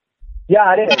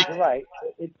 Yeah, it is. You're right.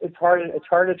 It's hard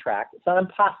to track. It's not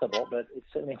impossible, but it's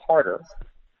certainly harder.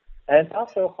 And it's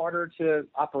also harder to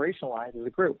operationalize as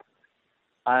a group.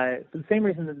 For the same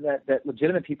reason that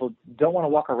legitimate people don't want to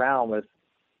walk around with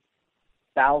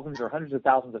thousands or hundreds of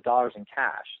thousands of dollars in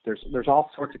cash. There's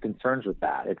all sorts of concerns with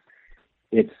that.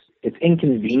 It's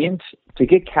inconvenient to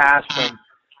get cash from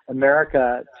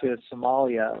America to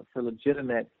Somalia for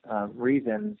legitimate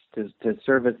reasons to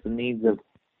service the needs of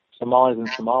Somalis in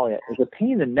Somalia. It's a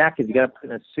pain in the neck if you got to put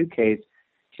in a suitcase,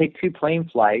 take 2 plane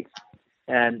flights,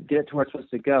 and get it to where it's supposed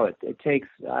to go. It takes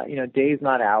days,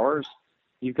 not hours.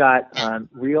 You've got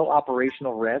real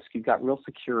operational risk. You've got real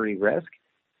security risk,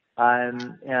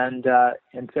 and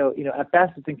so at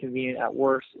best it's inconvenient. At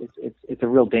worst, it's a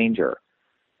real danger.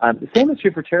 The same is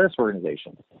true for terrorist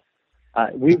organizations.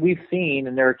 We've seen,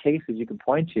 and there are cases you can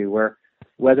point to where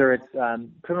whether it's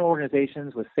criminal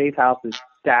organizations with safe houses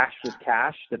stashed with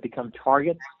cash that become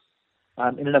targets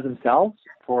in and of themselves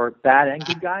for bad and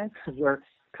good guys, where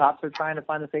cops are trying to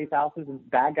find the safe houses and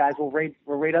bad guys will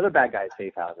raid other bad guys'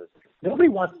 safe houses. Nobody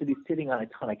wants to be sitting on a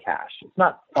ton of cash. It's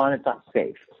not fun. It's not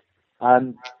safe.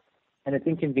 And it's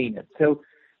inconvenient. So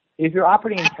if you're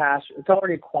operating in cash, it's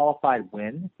already a qualified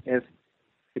win. If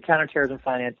the counterterrorism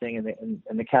financing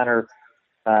and the counter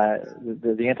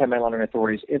the anti-money laundering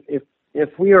authorities,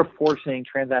 if we are forcing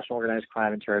transnational organized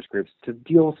crime and terrorist groups to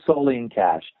deal solely in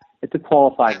cash, it's a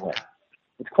qualified win.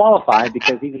 It's qualified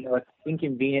because even though it's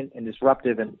inconvenient and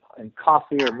disruptive and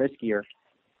costlier and riskier,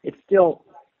 it's still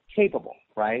capable,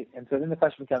 right? And so then the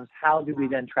question becomes, how do we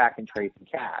then track and trace in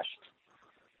cash?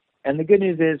 And the good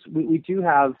news is we do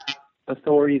have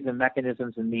authorities and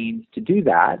mechanisms and means to do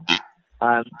that.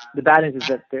 The bad news is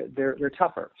that they're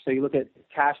tougher. So you look at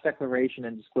cash declaration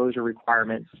and disclosure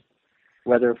requirements,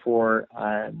 whether for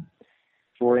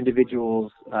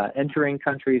individuals entering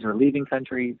countries or leaving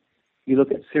countries. You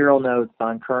look at serial notes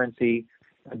on currency,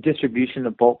 distribution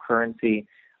of bulk currency,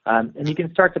 and you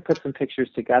can start to put some pictures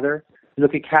together. You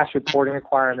look at cash reporting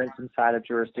requirements inside of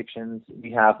jurisdictions.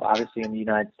 We have, obviously, in the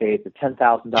United States, a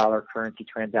 $10,000 currency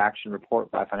transaction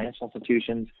report by financial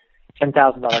institutions,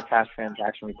 $10,000 cash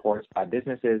transaction reports by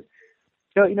businesses.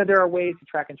 So, there are ways to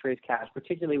track and trace cash,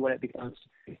 particularly when it becomes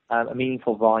a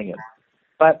meaningful volume.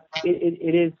 But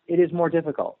it is more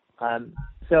difficult.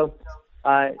 So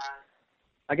I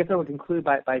guess I would conclude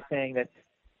by saying that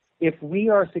if we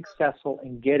are successful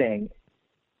in getting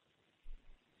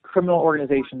criminal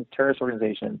organizations, terrorist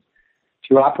organizations,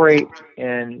 to operate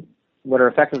in what are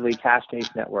effectively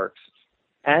cash-based networks,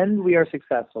 and we are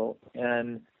successful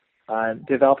in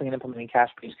developing and implementing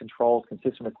cash-based controls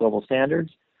consistent with global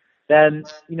standards, then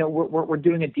we're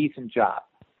doing a decent job.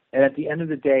 And at the end of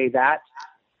the day, that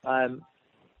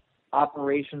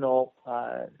operational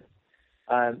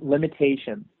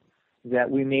limitation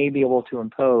that we may be able to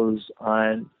impose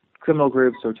on criminal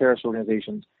groups or terrorist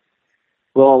organizations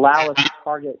will allow us to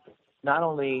target not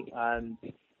only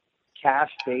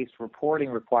cash-based reporting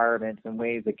requirements in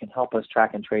ways that can help us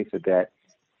track and trace a bit,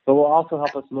 but will also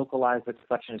help us localize the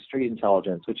collection of street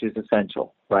intelligence, which is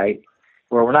essential, right?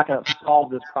 Where we're not going to solve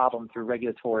this problem through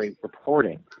regulatory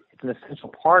reporting. It's an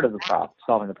essential part of the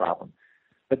solving the problem.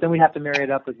 But then we have to marry it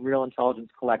up with real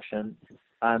intelligence collection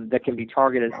that can be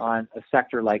targeted on a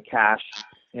sector like cash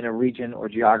in a region or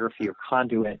geography or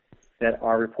conduit that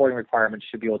our reporting requirements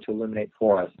should be able to eliminate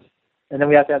for us. And then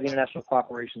we have to have the international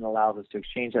cooperation that allows us to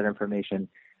exchange that information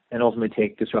and ultimately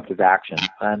take disruptive action.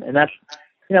 And that's,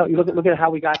 you look at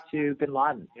how we got to bin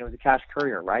Laden. It was a cash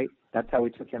courier, right? That's how we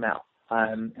took him out.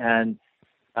 And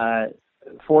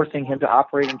forcing him to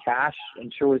operate in cash,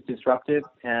 I'm sure, was disruptive,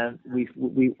 and we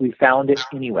found it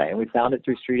anyway. And we found it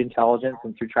through street intelligence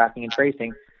and through tracking and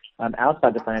tracing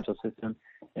outside the financial system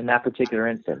in that particular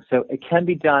instance. So it can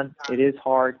be done. It is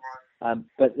hard.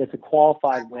 But it's a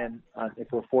qualified win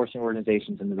if we're forcing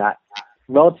organizations into that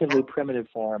relatively primitive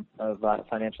form of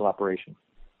financial operation.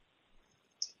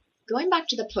 Going back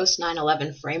to the post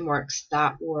 9/11 frameworks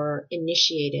that were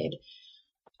initiated,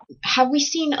 have we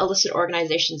seen illicit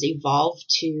organizations evolve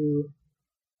to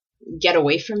get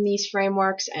away from these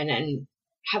frameworks, and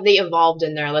have they evolved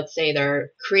in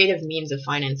their creative means of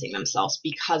financing themselves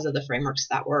because of the frameworks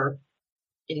that were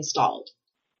installed?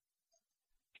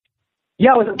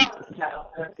 Yeah, with the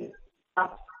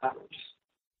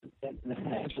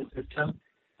financial system,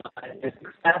 the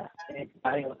success in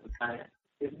fighting with the planet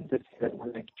isn't just that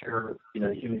we're going to cure,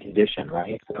 the human condition,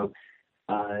 right? So,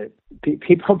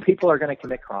 people are going to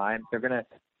commit crime. They're going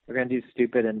to do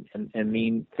stupid and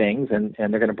mean things, and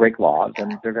they're going to break laws,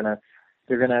 and they're going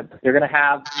to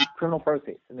have criminal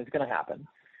proceeds, and it's going to happen.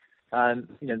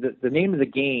 The name of the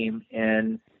game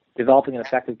in developing an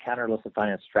effective counter-illicit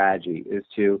finance strategy is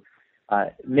to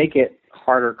make it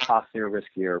harder, costlier,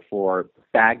 riskier for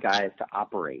bad guys to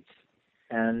operate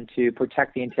and to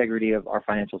protect the integrity of our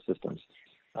financial systems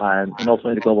and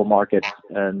ultimately the global markets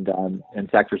and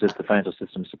sectors that the financial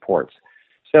system supports.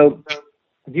 So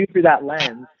viewed through that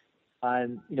lens,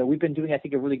 we've been doing, I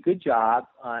think, a really good job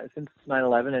since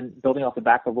 9/11 and building off the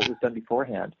back of what was done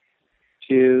beforehand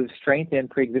to strengthen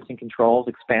pre-existing controls,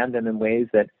 expand them in ways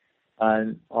that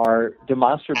are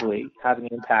demonstrably having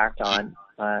an impact on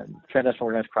transnational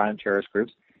organized crime terrorist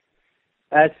groups,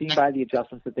 as seen by the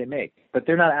adjustments that they make. But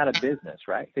they're not out of business,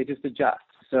 right? They just adjust.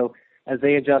 So as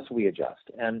they adjust, we adjust.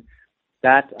 And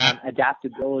that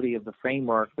adaptability of the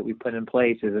framework that we put in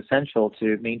place is essential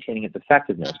to maintaining its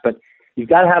effectiveness. But you've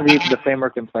got to have the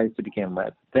framework in place to begin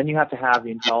with. Then you have to have the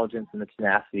intelligence and the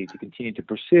tenacity to continue to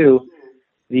pursue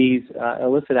these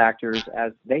illicit actors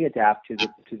as they adapt to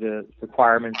the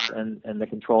requirements and the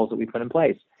controls that we put in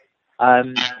place.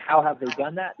 How have they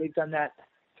done that? They've done that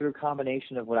through a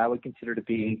combination of what I would consider to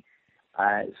be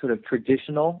sort of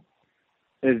traditional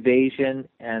evasion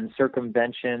and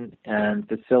circumvention and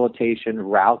facilitation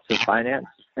routes of finance,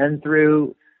 and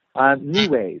through new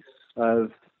ways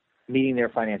of meeting their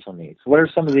financial needs. What are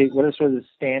sort of the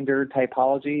standard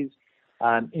typologies?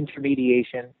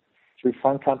 Intermediation through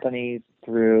fund companies,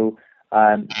 through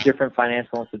different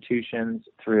financial institutions,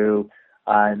 through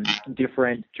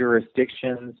different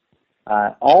jurisdictions,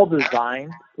 all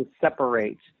designed to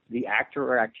separate the actor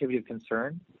or activity of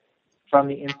concern from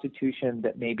the institution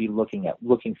that may be looking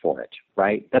for it,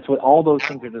 right? That's what all those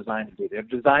things are designed to do. They're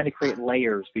designed to create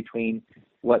layers between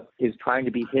what is trying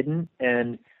to be hidden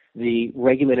and the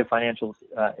regulated financial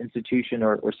institution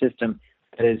or system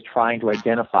that is trying to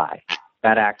identify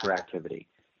that actor activity.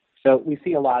 So we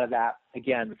see a lot of that,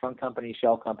 again, from companies,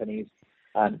 shell companies,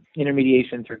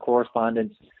 intermediation through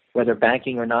correspondence, whether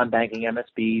banking or non-banking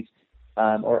MSBs,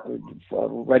 or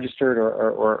registered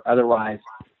or otherwise.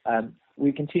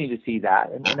 We continue to see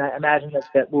that, and I imagine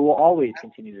that we will always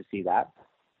continue to see that.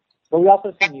 But we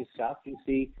also see new stuff. We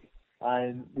see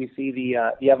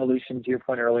the evolution, to your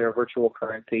point earlier, of virtual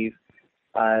currencies.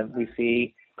 We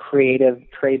see creative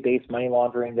trade-based money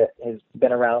laundering that has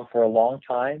been around for a long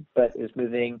time, but is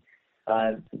moving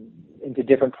into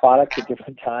different products at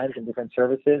different times and different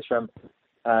services, from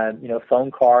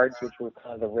phone cards, which were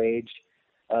kind of the rage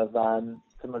of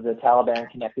some of the Taliban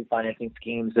connected financing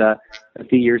schemes a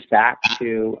few years back,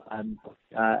 to I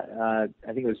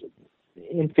think it was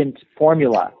infant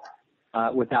formula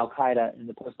with Al Qaeda in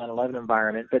the post 9/11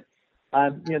 environment. But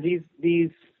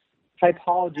these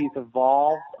typologies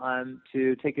evolve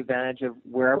to take advantage of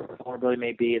wherever vulnerability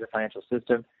may be in the financial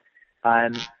system.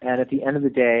 And at the end of the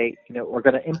day, we're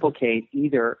going to implicate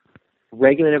either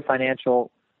regulated financial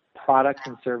products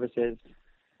and services,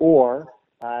 or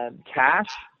cash,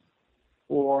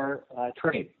 or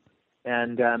trade.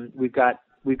 And we've got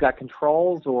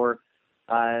controls or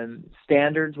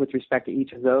standards with respect to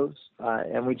each of those,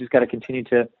 and we just got to continue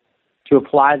to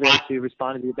apply those to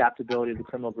respond to the adaptability of the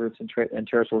criminal groups and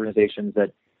terrorist organizations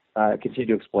that continue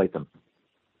to exploit them.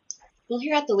 Well,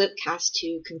 here at the Loopcast,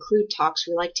 to conclude talks,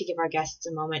 we like to give our guests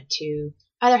a moment to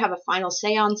either have a final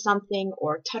say on something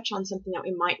or touch on something that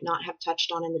we might not have touched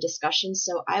on in the discussion.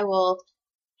 So I will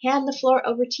hand the floor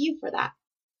over to you for that.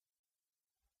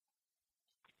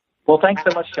 Well, thanks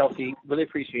so much, Chelsea. Really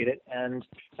appreciate it. And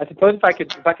I suppose if I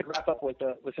could wrap up with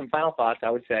some final thoughts, I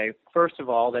would say, first of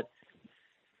all, that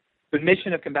the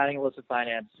mission of combating illicit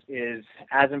finance is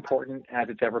as important as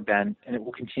it's ever been, and it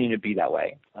will continue to be that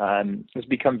way. It's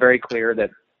become very clear that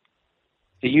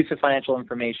the use of financial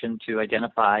information to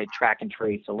identify, track, and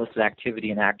trace illicit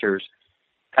activity and actors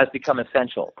has become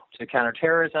essential to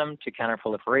counterterrorism, to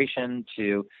counterproliferation,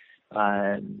 to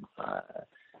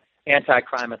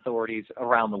anti-crime authorities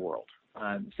around the world.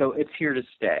 So it's here to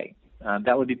stay.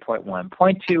 That would be point one.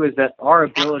 Point two is that our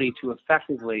ability to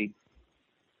effectively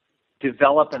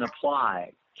develop and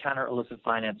apply counter-illicit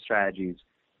finance strategies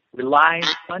relies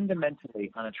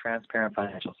fundamentally on a transparent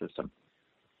financial system,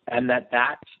 and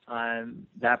that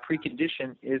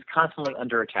precondition is constantly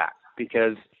under attack,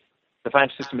 because the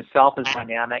financial system itself is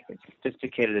dynamic, it's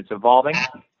sophisticated, it's evolving,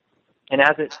 and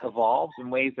as it evolves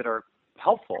in ways that are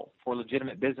helpful for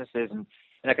legitimate businesses and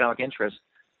economic interests,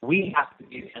 we have to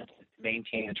be able to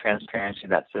maintain the transparency of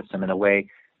that system in a way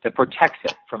that protects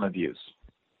it from abuse.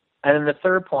 And then the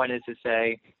third point is to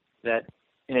say that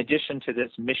in addition to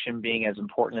this mission being as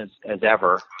important as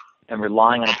ever and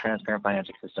relying on a transparent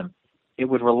financial system, it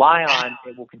will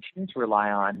continue to rely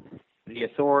on the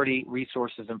authority,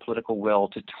 resources, and political will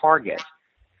to target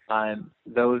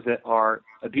those that are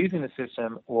abusing the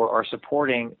system or are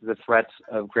supporting the threats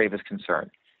of gravest concern.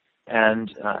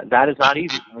 And that is not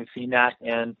easy. We've seen that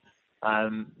in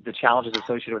the challenges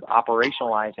associated with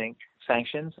operationalizing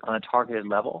sanctions on a targeted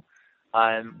level.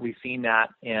 We've seen that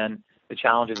in the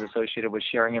challenges associated with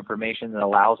sharing information that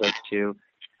allows us to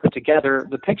put together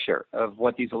the picture of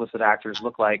what these illicit actors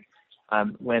look like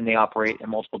when they operate in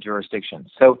multiple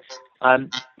jurisdictions. So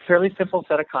fairly simple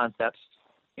set of concepts,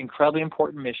 incredibly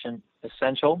important mission,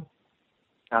 essential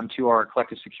to our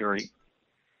collective security,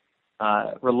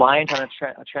 reliant on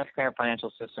a transparent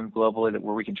financial system globally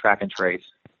where we can track and trace,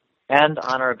 and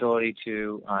on our ability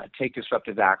to take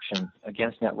disruptive action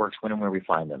against networks when and where we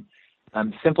find them.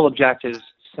 Simple objectives,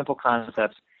 simple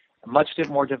concepts, much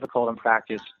more difficult in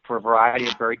practice for a variety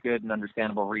of very good and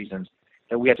understandable reasons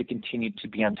that we have to continue to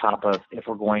be on top of if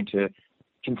we're going to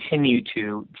continue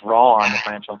to draw on the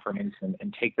financial information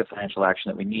and take the financial action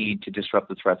that we need to disrupt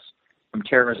the threats from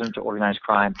terrorism to organized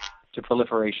crime to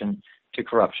proliferation to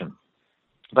corruption.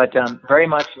 But very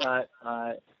much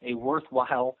a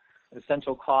worthwhile,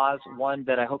 essential cause, one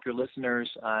that I hope your listeners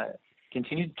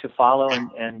continue to follow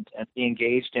and be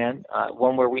engaged in,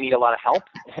 one where we need a lot of help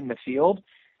in the field,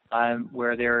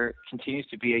 where there continues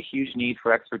to be a huge need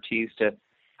for expertise to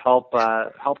help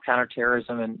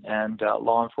counterterrorism and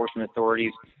law enforcement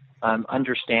authorities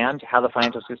understand how the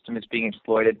financial system is being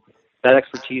exploited. That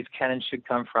expertise can and should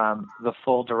come from the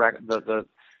full the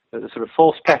sort of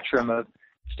full spectrum of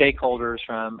stakeholders,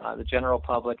 from the general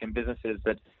public and businesses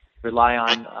that rely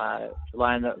on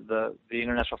the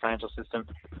international financial system,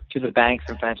 to the banks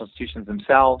and financial institutions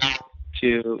themselves,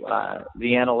 to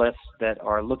the analysts that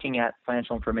are looking at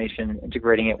financial information,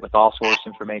 integrating it with all source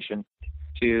information,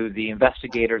 to the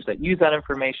investigators that use that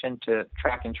information to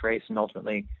track and trace and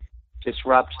ultimately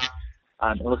disrupt,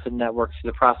 illicit networks to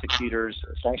the prosecutors,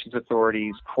 sanctions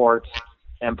authorities, courts,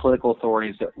 and political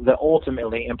authorities that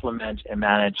ultimately implement and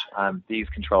manage these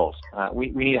controls. We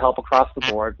need help across the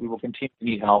board. We will continue to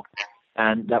need help,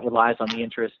 and that relies on the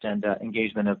interest and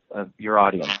engagement of your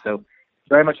audience. So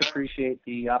very much appreciate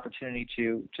the opportunity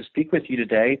to speak with you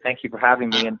today. Thank you for having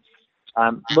me,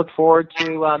 and look forward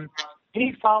to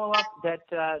any follow-up that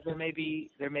there may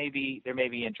be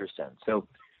interest in. So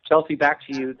Chelsea, back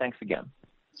to you. Thanks again.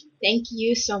 Thank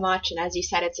you so much. And as you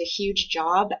said, it's a huge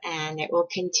job, and it will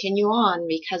continue on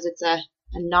because it's a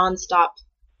nonstop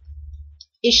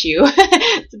issue.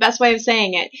 It's the best way of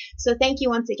saying it. So thank you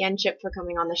once again, Chip, for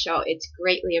coming on the show. It's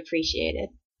greatly appreciated.